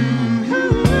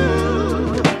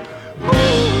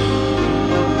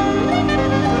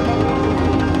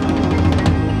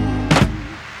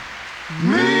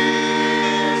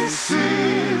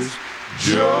 Mrs.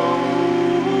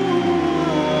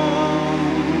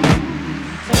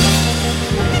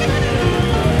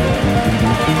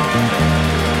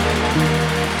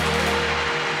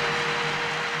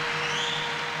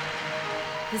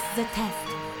 This is a test.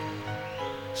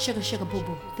 Sugar, sugar, boo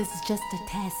boo. This is just a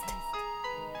test.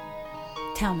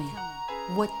 Tell me,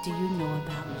 what do you know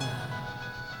about love?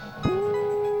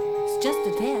 It's just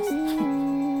a test.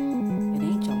 It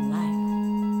ain't your life.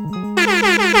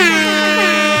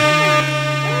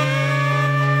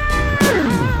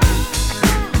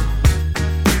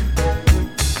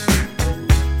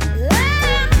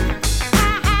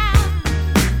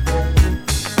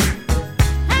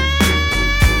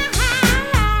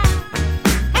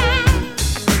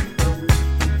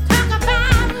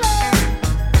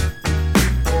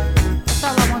 That's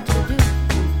all I want you to do.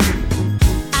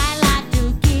 I like to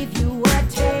give you a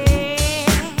taste.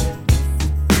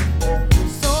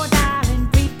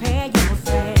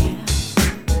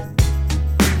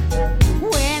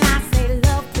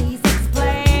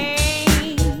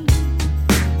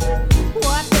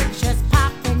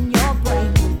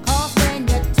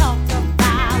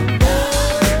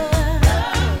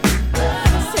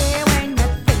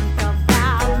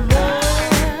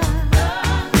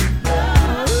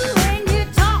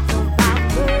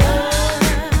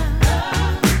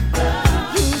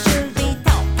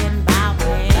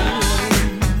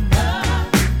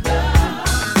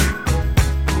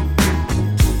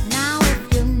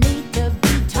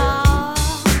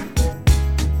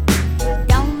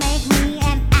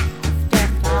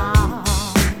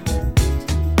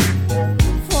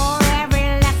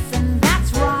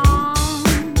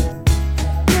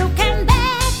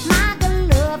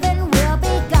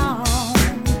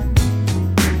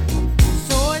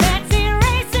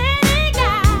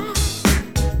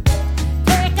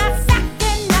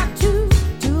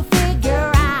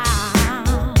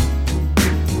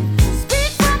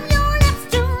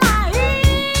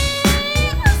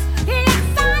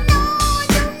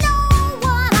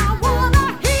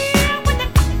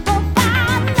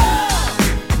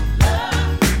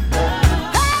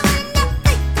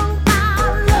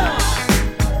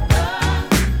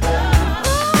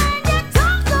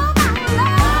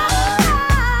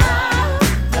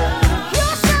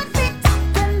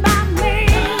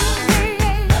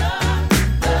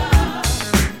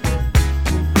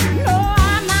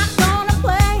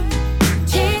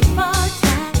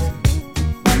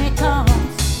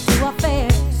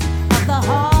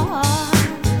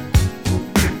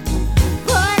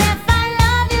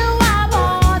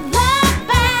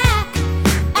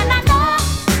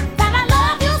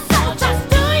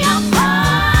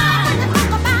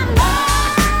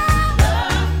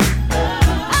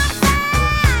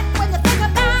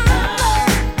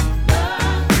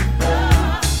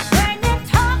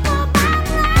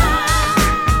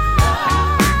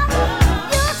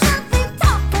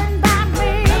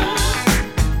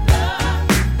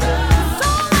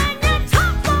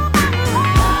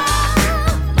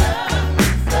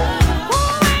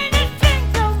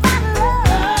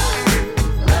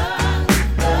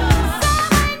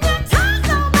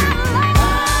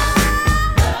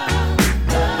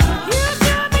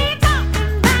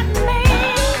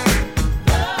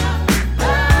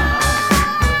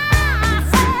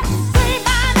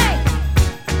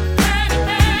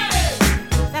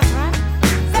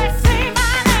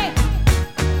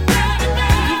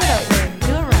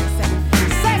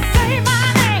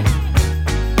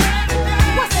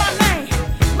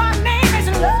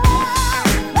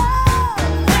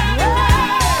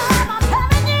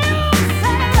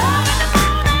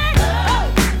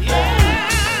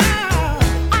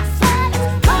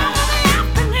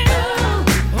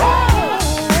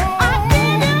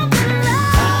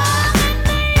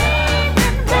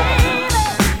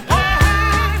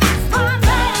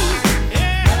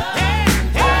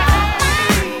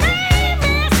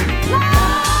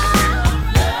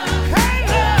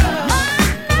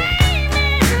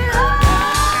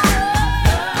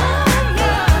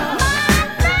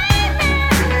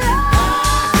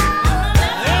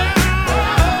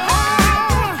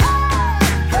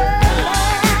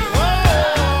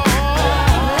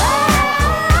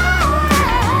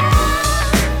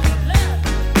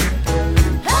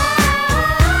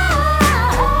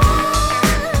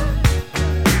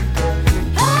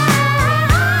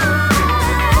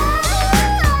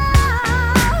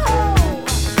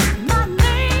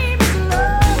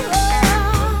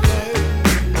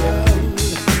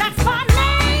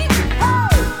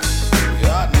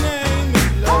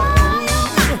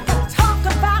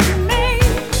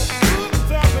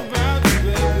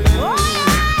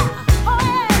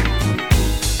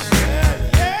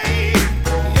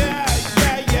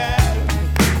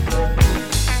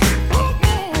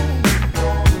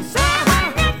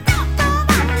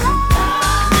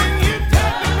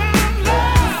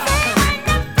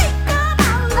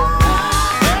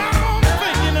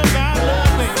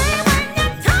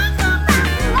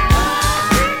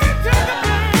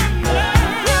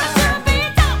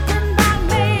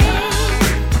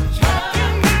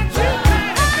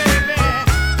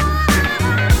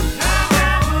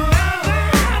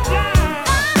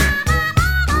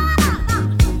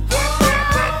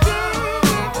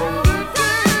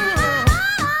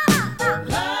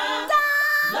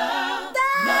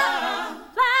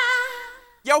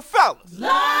 Yo, fellas.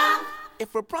 Love.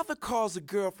 If a brother calls a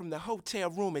girl from the hotel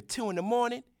room at 2 in the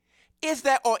morning, is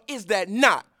that or is that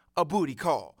not a booty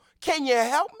call? Can you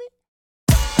help me?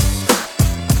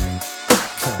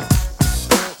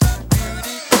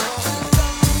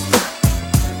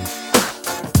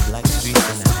 Black streets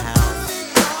in the house. We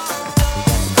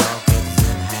got the dog heads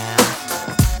in the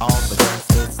house. All the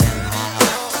gangsters in the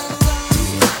house.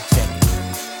 Yeah, check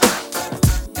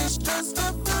it. It's just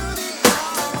a booty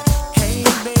call. Hey,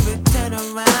 baby, turn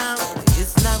around.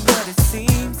 It's not what it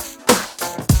seems.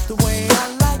 The way I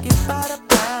like it by the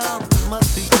pound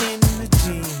must be in the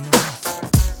jeans.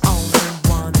 Only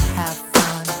wanna have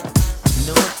fun.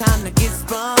 No time to get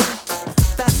sprung.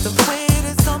 That's the way it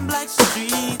is on Black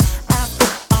Street. After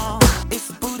all, it's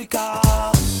a booty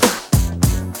call.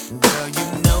 Girl, you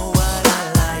know what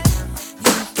I like.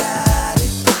 You got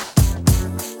it.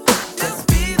 Just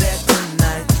be there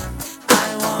tonight. I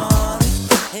want it.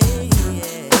 Hey,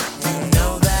 yeah. You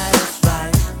know that it's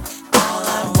right. All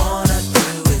I wanna do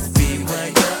is be where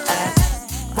you're at.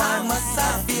 Why must I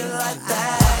feel like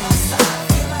that?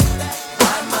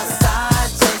 Why must I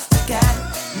chase the cat?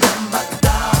 Nothing but the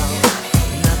dog in me.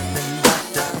 Nothing but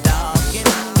the dog in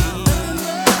me.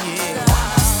 Yeah. Why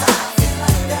must I feel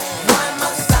like that? Why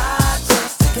must I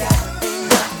chase the cat? Ain't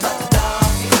nothing but the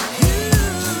dog in me.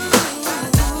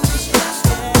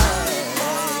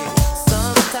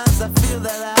 Sometimes I feel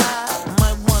that I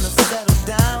might wanna settle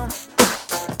down,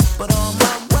 but on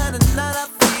my wedding night I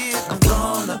feel I'm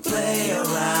gonna play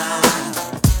around.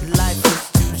 Life is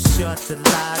too short to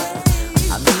lie.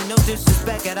 I mean no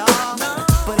disrespect at all,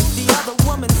 but if the other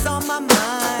woman's on my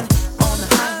mind, on the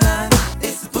hotline,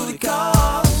 it's a booty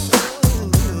call.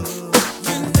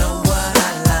 You know what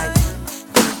I like.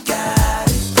 You got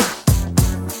it.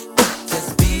 Just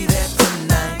be there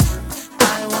tonight.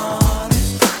 I want it.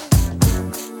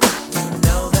 You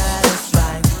know that it's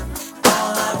right.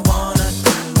 All I wanna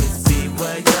do is see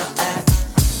where you're at.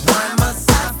 Why must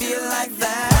I feel like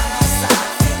that?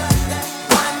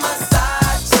 Why must I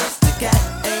chase the cat?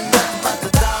 Ain't nothing but the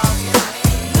dog in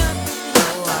me.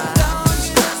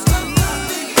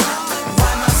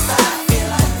 Why must I feel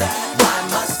like that? Why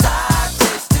must I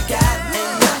chase the cat?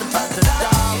 Ain't nothing but the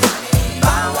dog in me.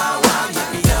 Bow wow wow,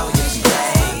 yippee yo, yippee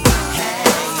yay.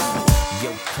 Hey,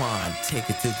 yo Quan, take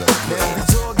it to the Man, the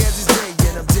dog has his day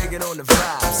and I'm digging on the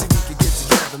vibe. See, we can get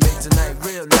together, make tonight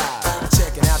real live.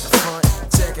 Checking out the front,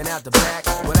 checking out the back.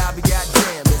 But I'll be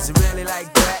goddamn, is it really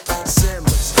like that?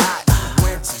 Summer's hot,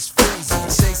 winter's freezing.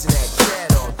 Chasing that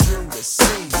cat all through the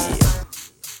season.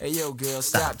 Hey yo girl,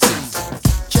 stop teasing.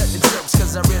 Cut the jokes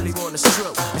cause I really wanna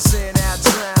stroke. You're saying I'll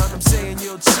drown, I'm saying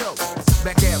you'll choke.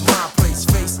 Back at my place,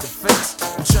 face to face.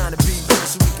 I'm trying to be rich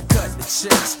so we can cut the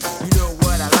chase. You know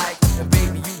what I like, and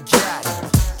baby you got it.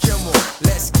 Come on,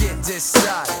 let's get this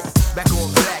started. Back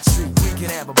on Black Street, we can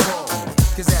have a ball.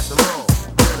 Cause after all,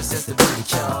 girl, it's just a booty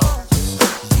call.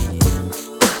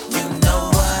 You know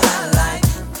what I like.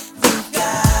 You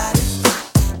got it.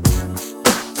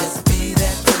 Just be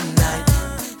there tonight.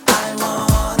 I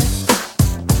want it.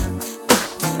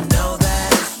 You know that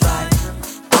it's right.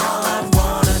 All I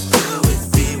wanna do is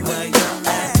be where you're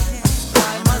at.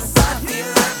 Why must I feel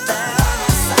like that?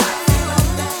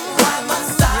 Why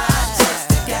must I chase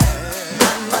the cat?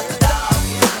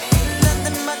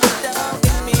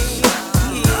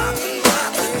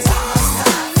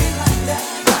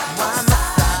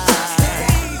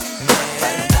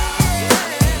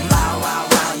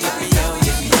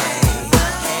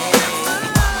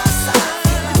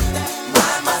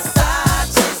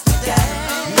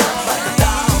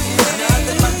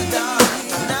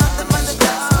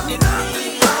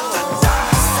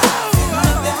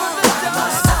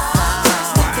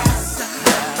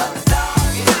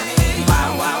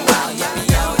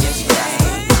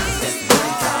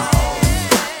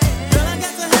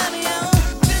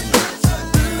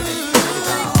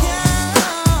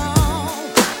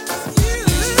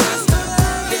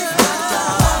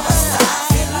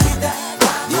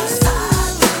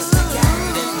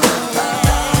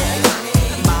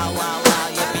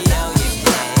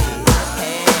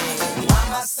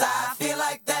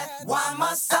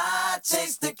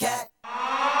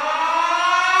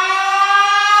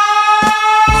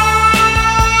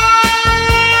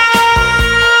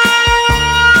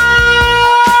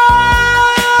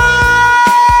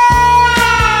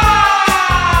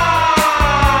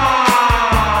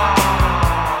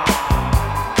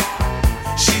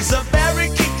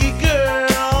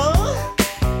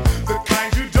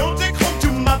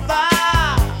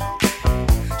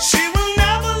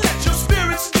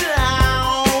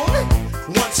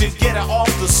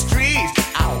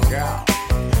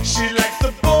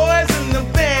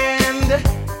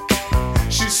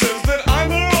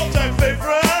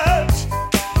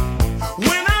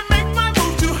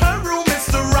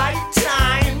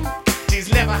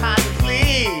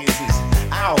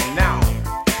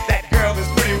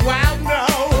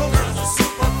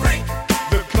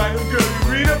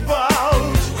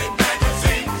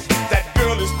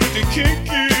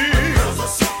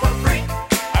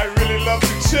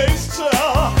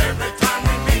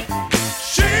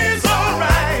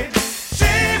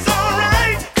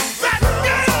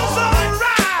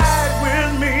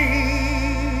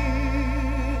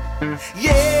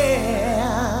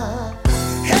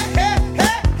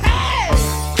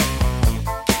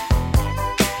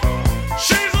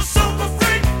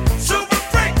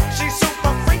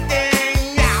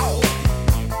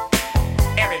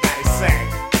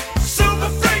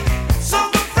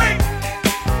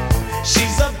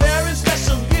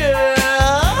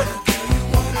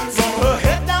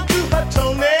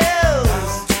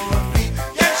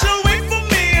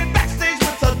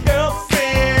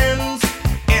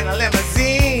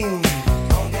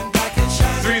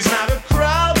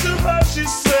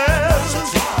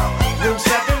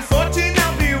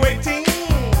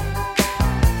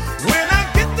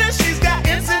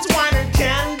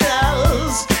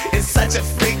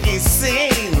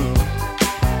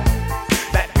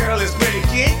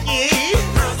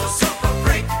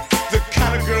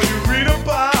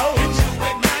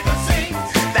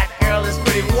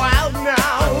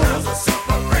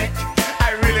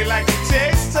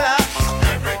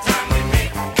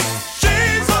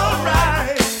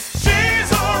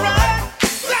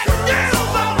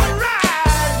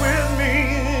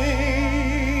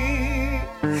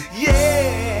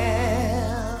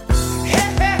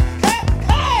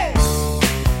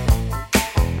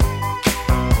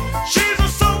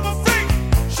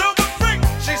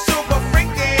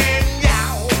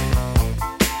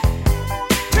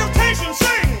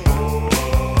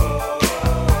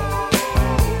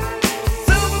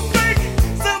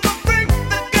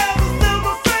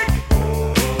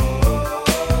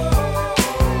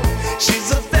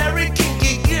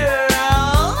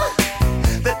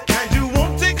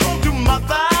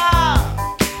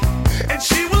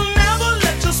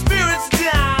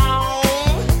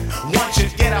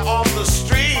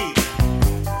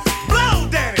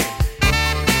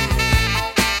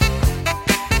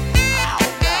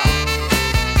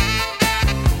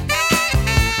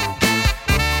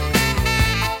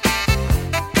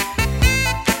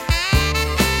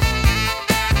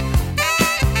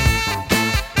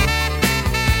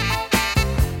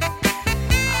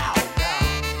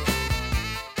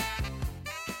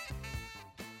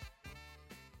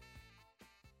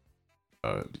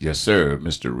 Yes, sir,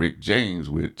 Mr. Rick James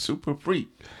with Super Freak.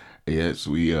 Yes,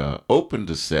 we opened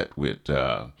the set with,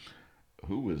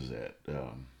 who was that?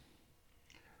 Oh,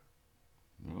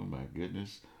 my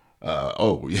goodness.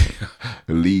 Yeah,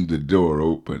 Leave the Door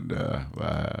Open.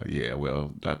 Yeah,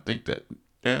 well, I think that,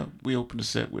 we opened the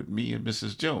set with Me and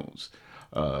Mrs. Jones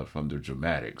from the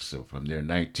Dramatics, so from their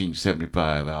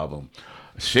 1975 album,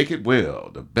 Shake It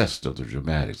Well, the best of the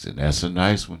Dramatics, and that's a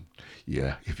nice one.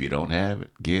 Yeah, if you don't have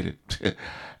it, get it.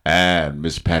 And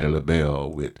Miss Patti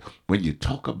LaBelle with When You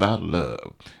Talk About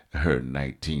Love, her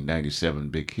 1997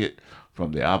 big hit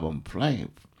from the album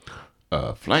Flame,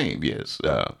 yes.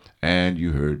 And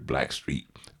you heard Blackstreet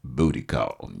Booty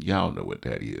Call. Y'all know what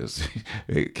that is.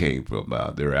 It came from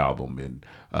their album in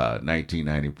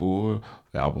 1994,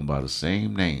 the album by the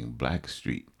same name,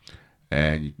 Blackstreet.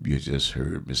 And you just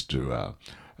heard Mr.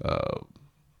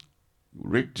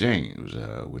 Rick James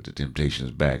with the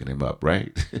Temptations backing him up,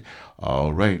 right?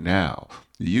 All right, now,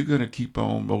 you're going to keep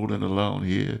on rolling along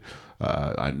here.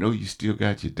 I know you still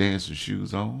got your dancing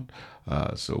shoes on,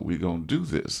 so we're going to do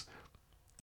this.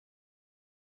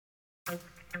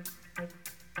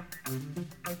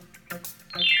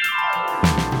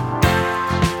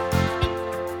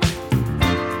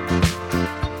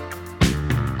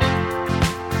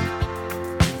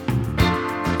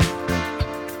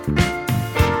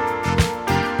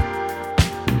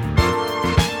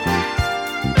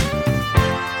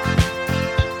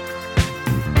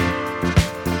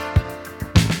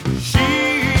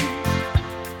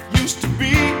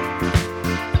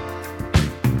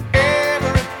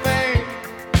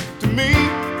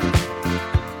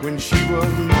 When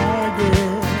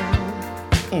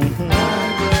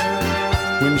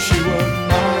she was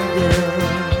my girl,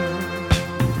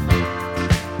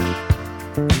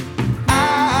 I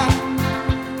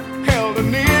held her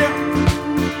near,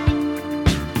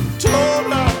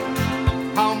 told her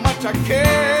how much I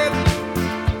cared.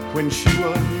 When she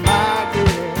was my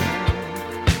girl,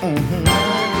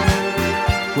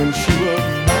 when she was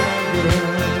my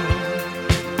girl,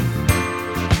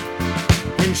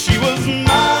 when she was my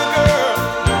girl.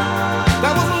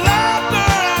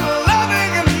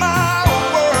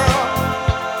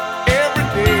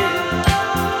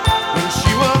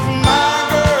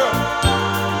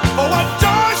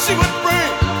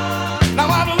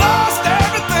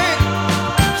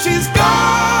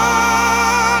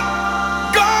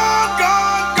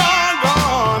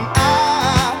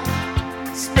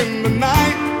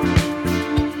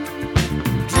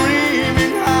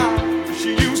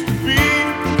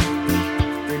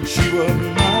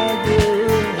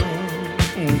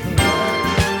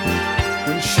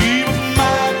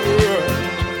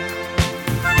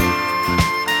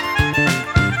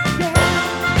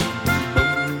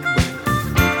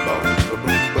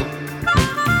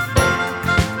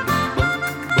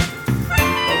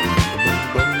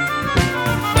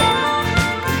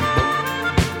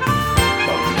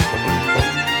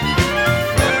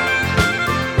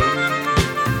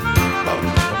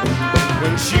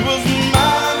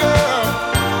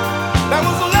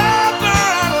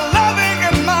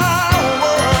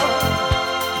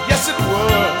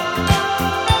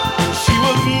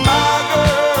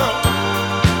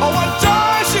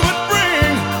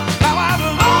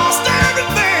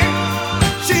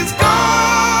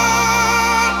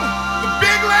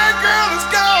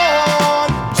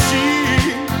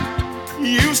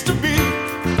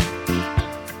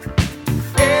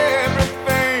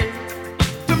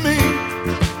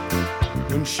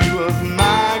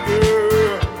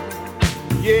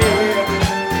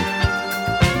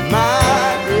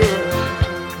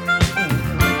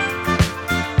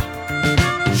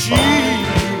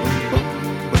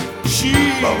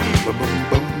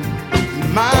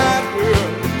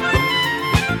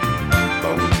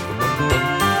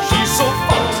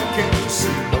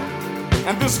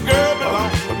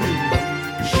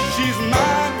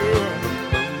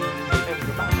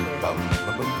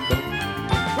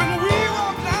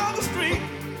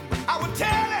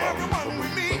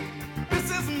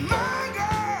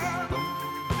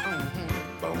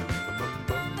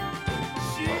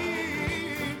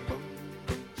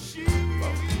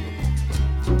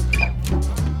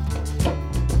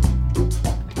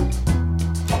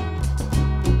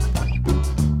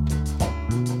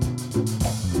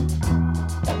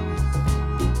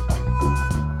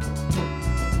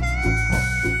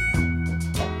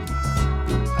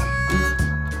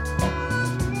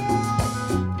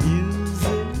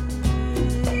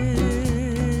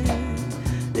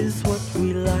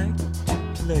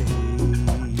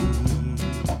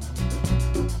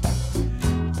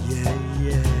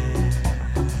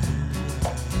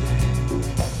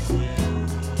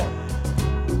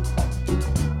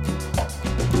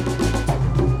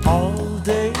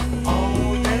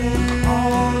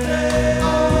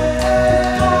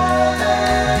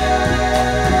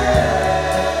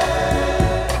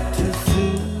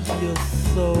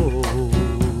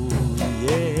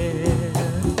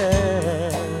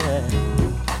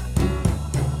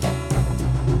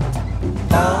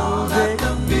 Down at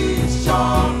the beach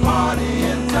or party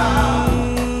in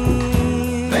town,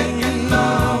 making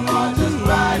love or just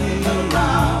riding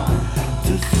around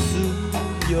to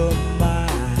soothe your mind.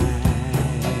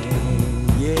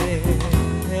 Yeah.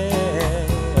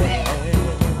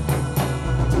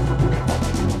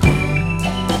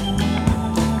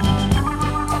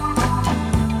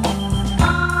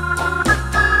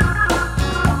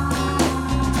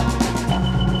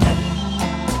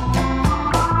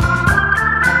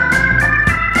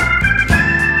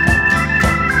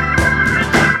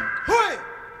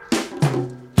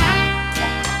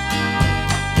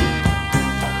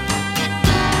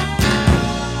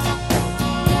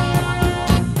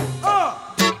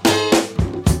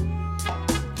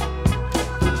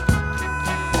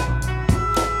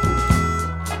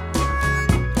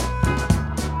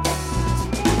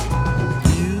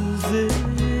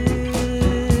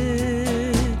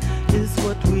 Is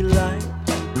what we like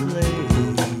to play.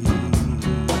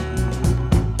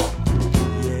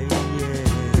 Yeah, yeah.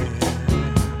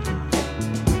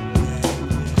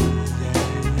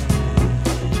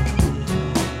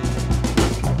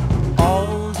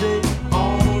 All day,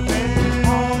 all day,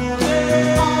 all day,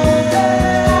 all day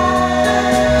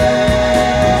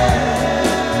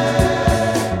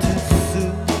to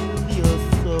soothe your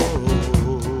soul.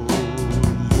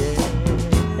 Yeah.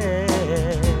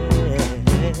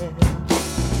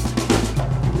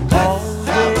 Let's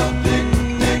have a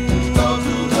picnic, go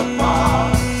to the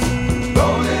park,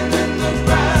 rolling in the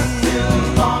grass till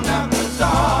long after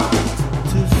dark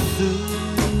to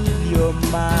soothe your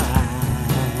mind.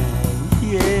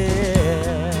 Yeah.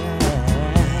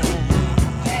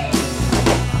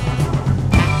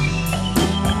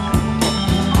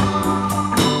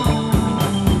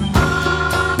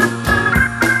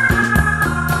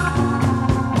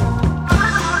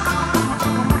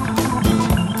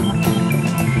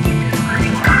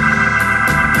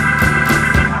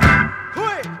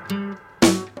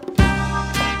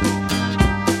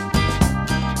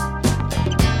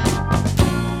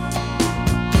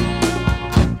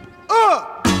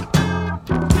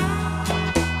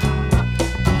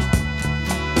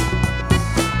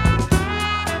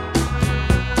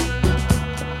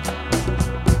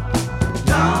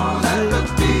 Down at the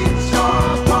beach or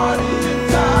party in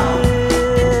town,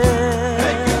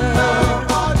 making love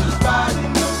or just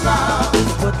riding around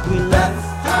is what we like. Let's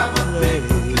have a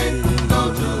picnic, go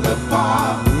to the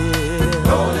park,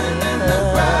 rolling in the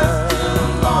grass till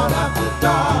long after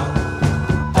dark.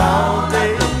 Down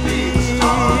at the beach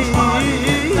or party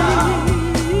in town,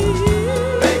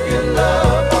 making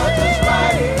love or just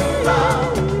riding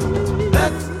around.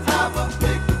 Let's have a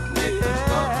picnic,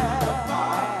 go to the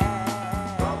park.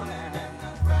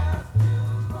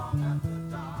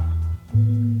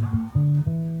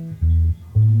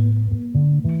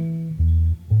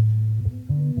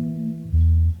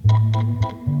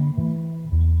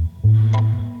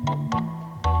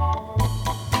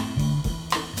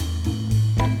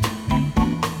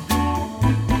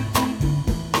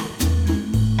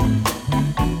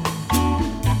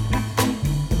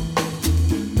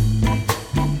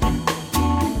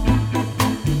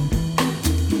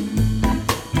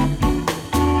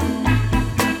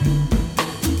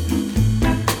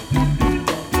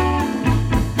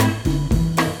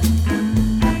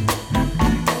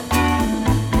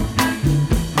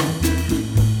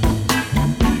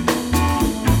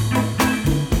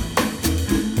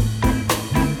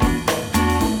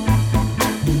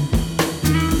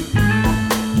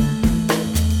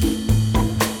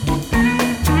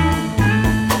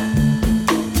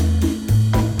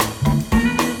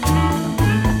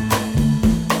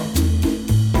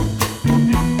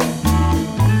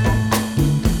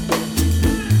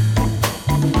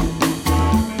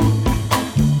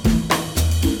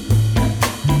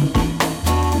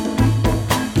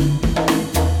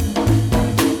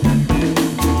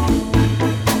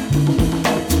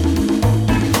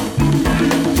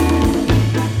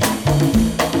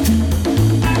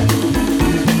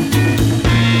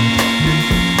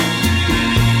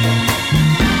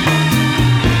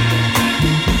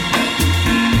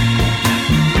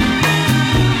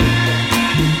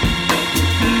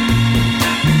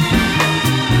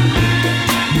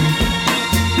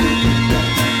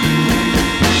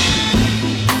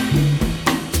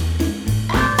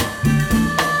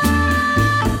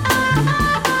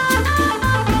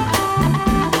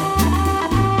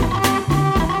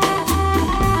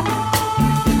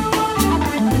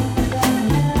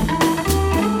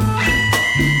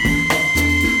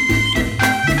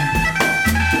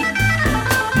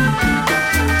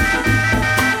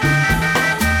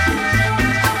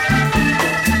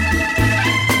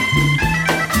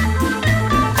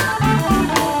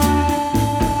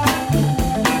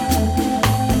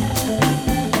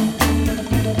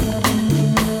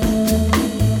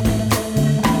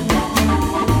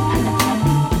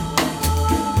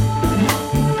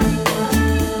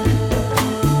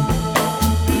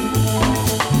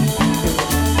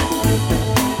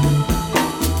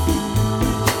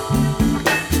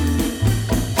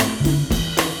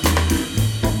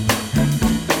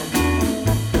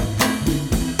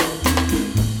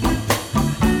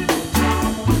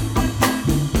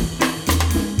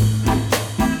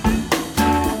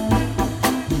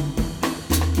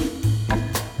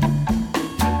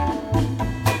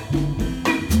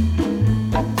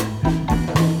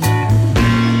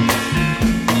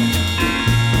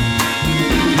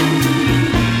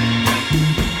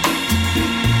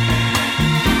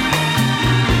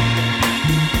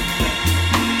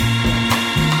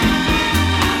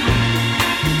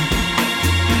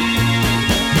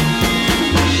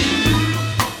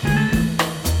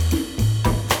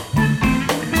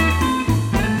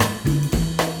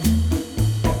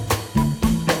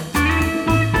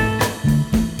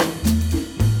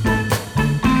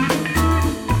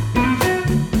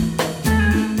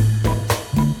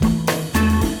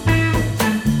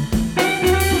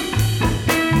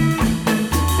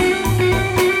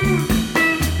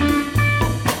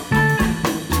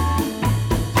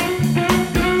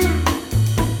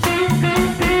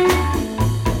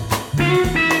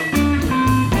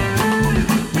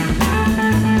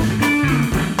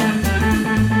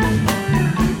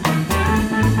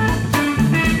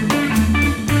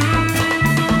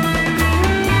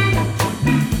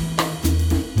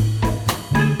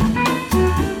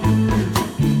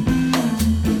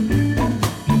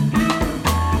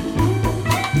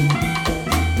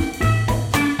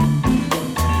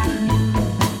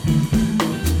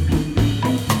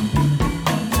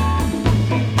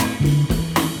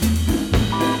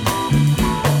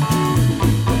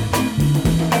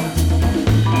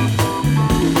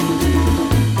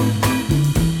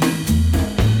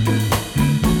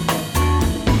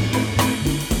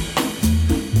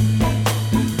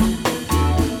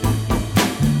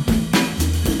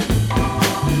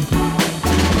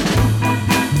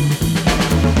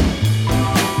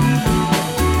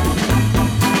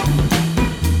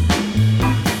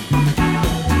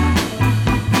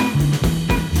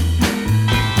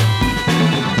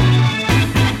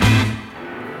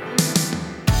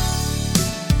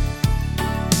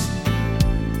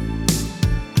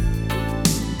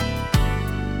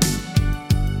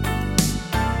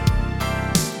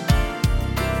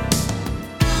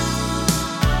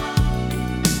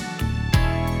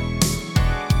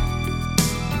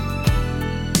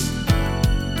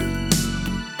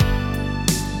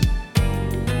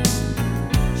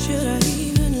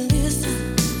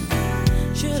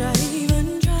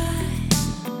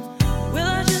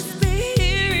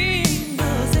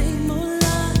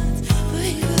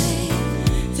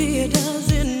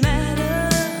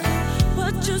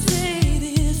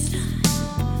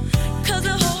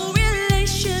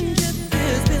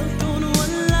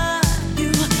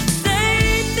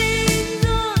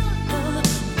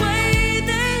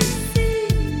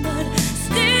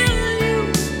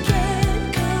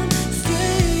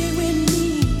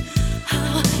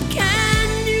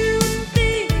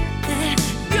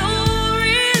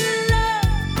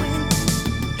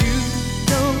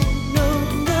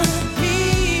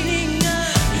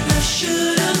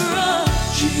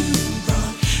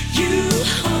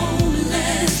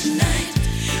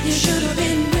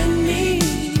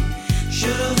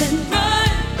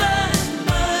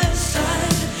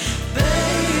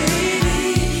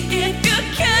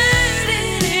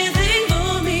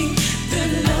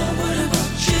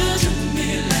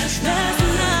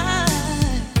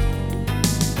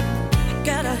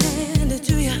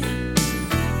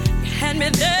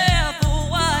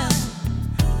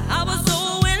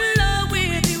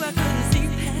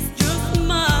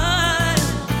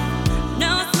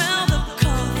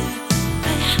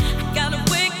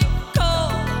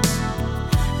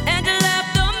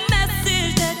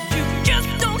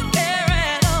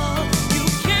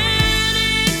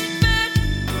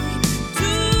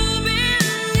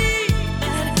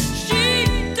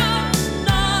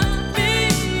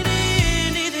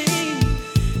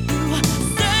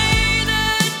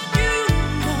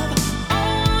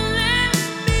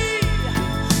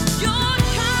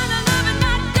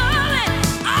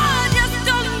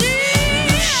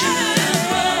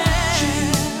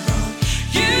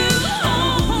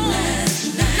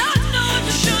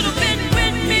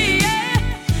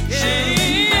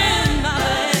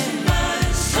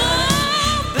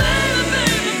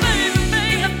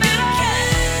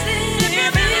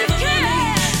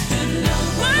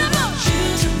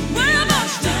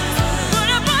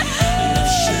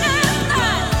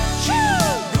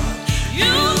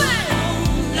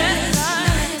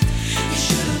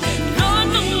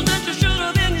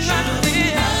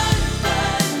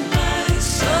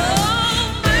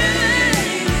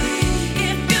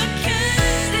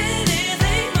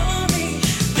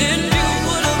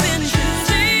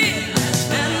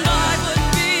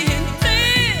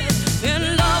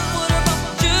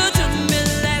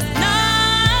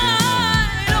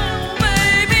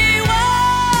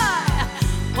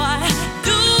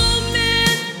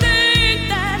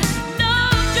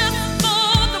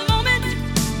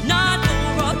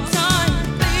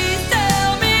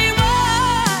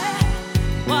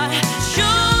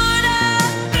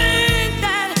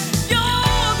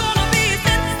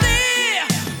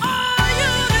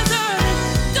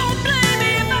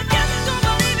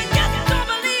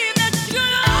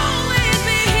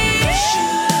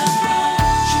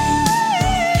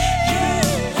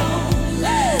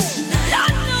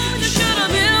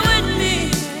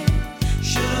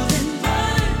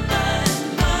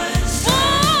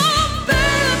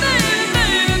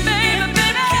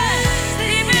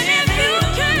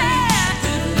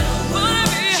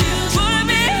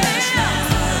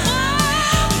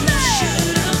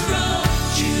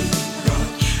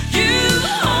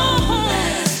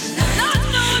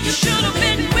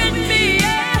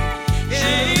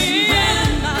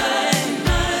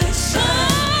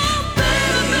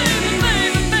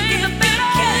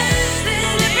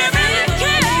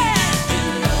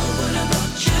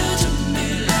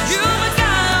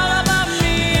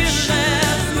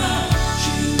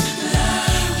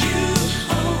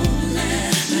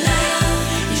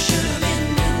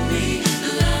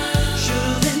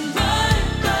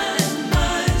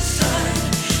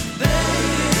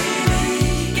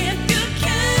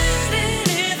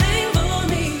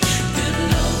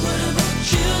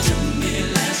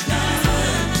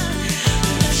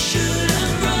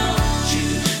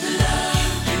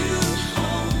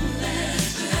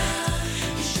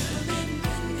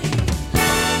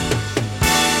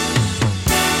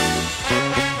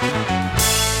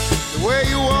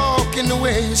 and the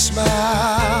way you smile.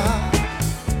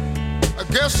 I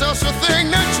guess that's the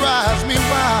thing that drives me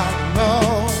wild,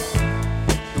 Lord.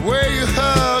 The way you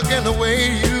hug and the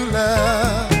way you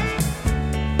love.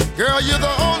 Girl, you're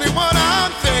the only one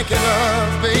I'm thinking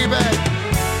of, baby.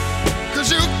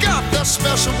 'Cause you got that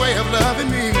special way of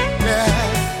loving me,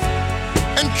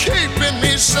 yeah. And keeping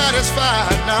me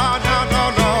satisfied, no.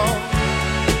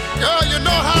 Girl, you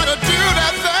know how to do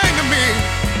that thing to me.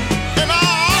 And I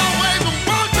always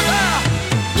want you there,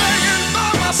 laying by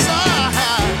my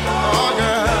side. Oh,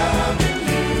 girl,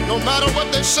 no matter what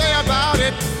they say about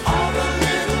it, all the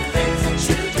little things that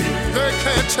you do, they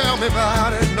can't tell me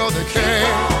about it, no they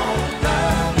can't.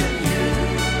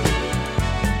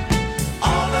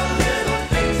 All the little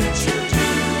things that you do.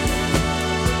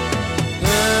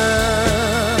 Yeah.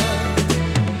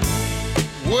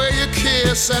 Way you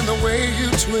kiss and the way you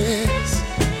twist.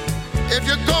 If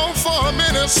you're gone for a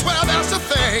minute, swear that's the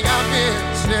thing I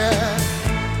miss, yeah.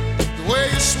 The way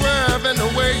you swerve and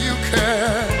the way you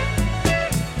care.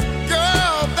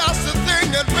 Girl, that's the thing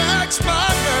that makes my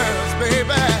nerves,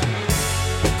 baby.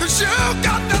 'Cause you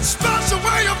got that special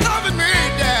way of loving me,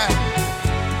 yeah.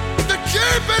 They're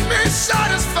keeping me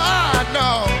satisfied, no,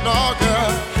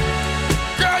 girl.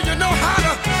 Girl, you know how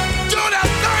to do that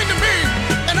thing to me.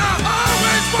 And I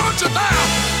always want you there,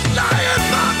 lying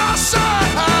by my side.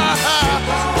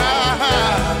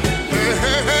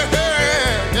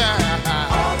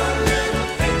 All the little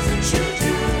things that you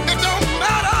do, it don't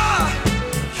matter.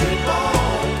 Keep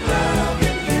on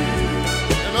loving you.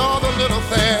 And all the little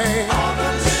things. All the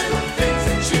little things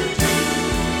that you do.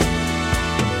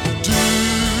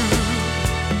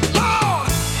 Lord.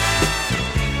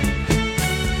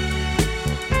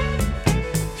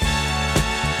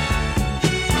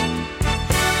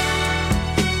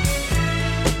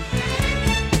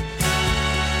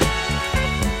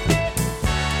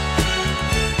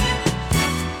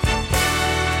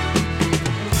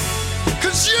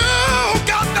 'Cause you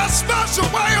got that special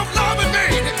way of loving me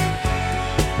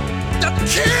that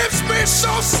keeps me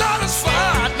so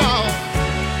satisfied now.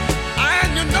 And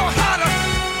you know how to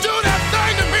do that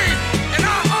thing to me. And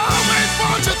I always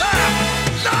want you there,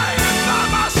 lying by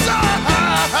my side.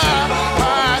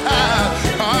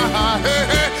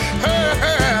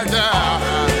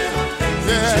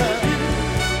 Yeah.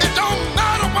 It don't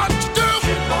matter what you do.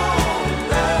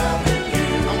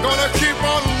 I'm gonna keep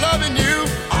on loving you.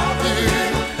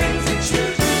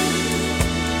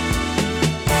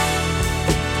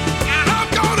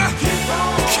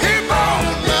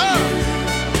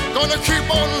 Keep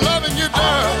on loving you,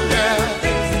 girl. Yeah.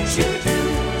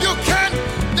 You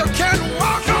can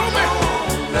walk on me,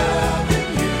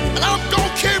 and I'm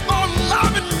gonna keep on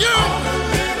loving you.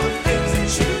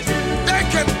 They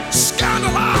can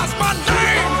scandalize my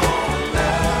name,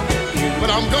 but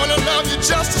I'm gonna love you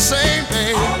just the same,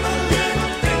 babe.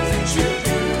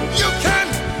 You can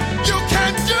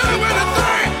do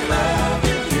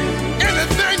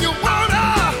anything you want.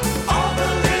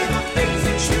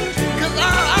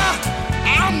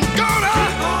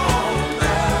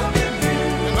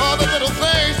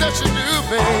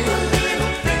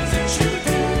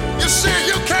 You see,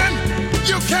 you can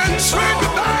treat me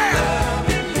bad,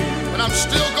 but I'm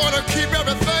still gonna keep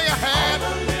everything I had.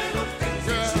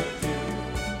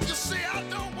 You see, I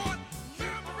don't want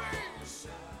memories.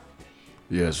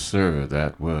 Yes, sir.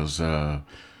 That was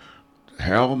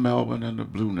Harold Melvin and the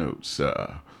Blue Notes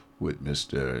with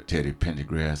Mr. Teddy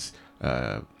Pendergrass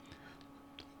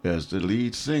as the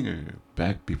lead singer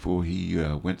back before he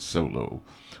went solo.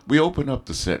 We opened up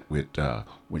the set with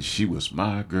When She Was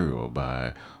My Girl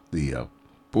by the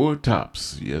Four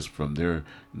Tops, yes, from their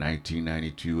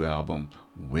 1992 album,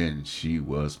 When She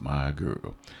Was My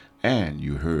Girl. And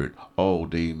you heard All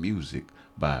Day Music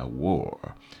by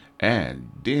War. And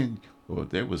then, well,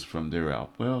 that was from their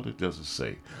album. Well, it doesn't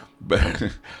say.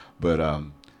 But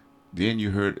then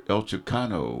you heard El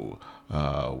Chicano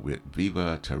with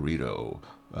Viva Torito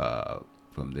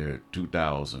from their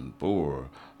 2004.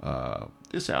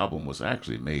 This album was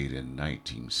actually made in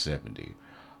 1970,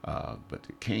 but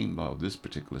it came this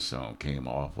particular song came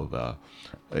off of a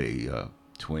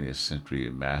 20th Century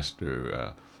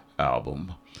Master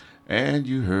album. And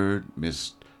you heard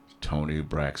Miss Toni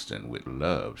Braxton with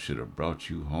Love Should Have Brought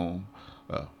You Home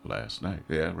last night.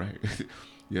 Yeah, right.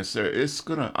 Yes, sir.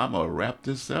 I'm gonna wrap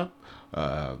this up.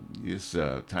 It's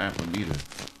time for me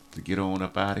to get on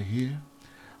up out of here.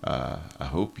 I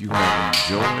hope you have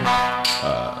enjoyed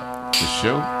the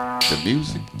show, the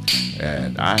music,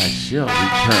 and I shall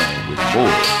return with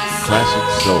more classic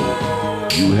soul.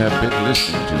 You have been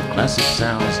listening to Classic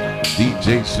Sounds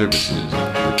DJ Services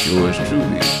with yours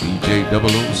truly, DJ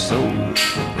 00 Soul.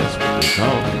 That's They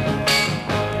call me.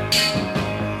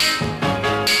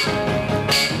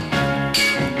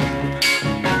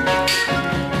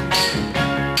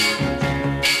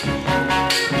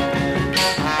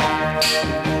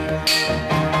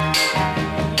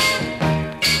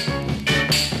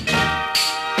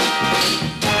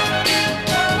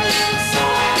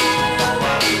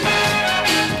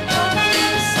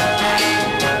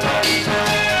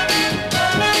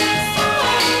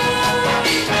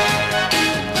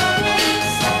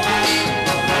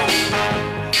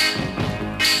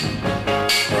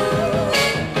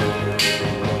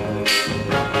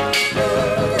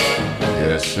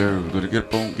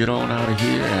 Get on out of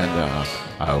here, and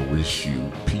I wish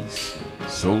you peace,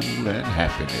 soul, and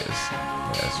happiness.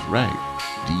 That's right.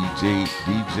 DJ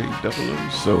 00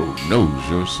 Soul knows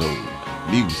your soul.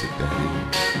 Music, that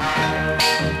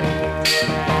is.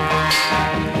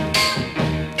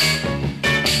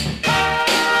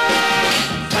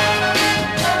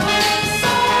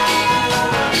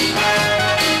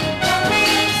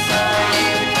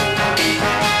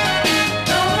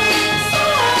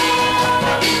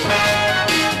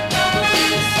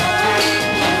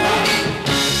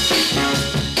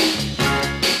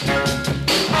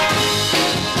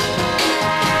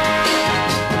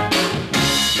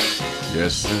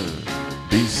 Yes, sir.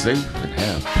 Be safe and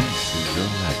have peace in your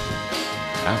life.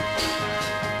 Out.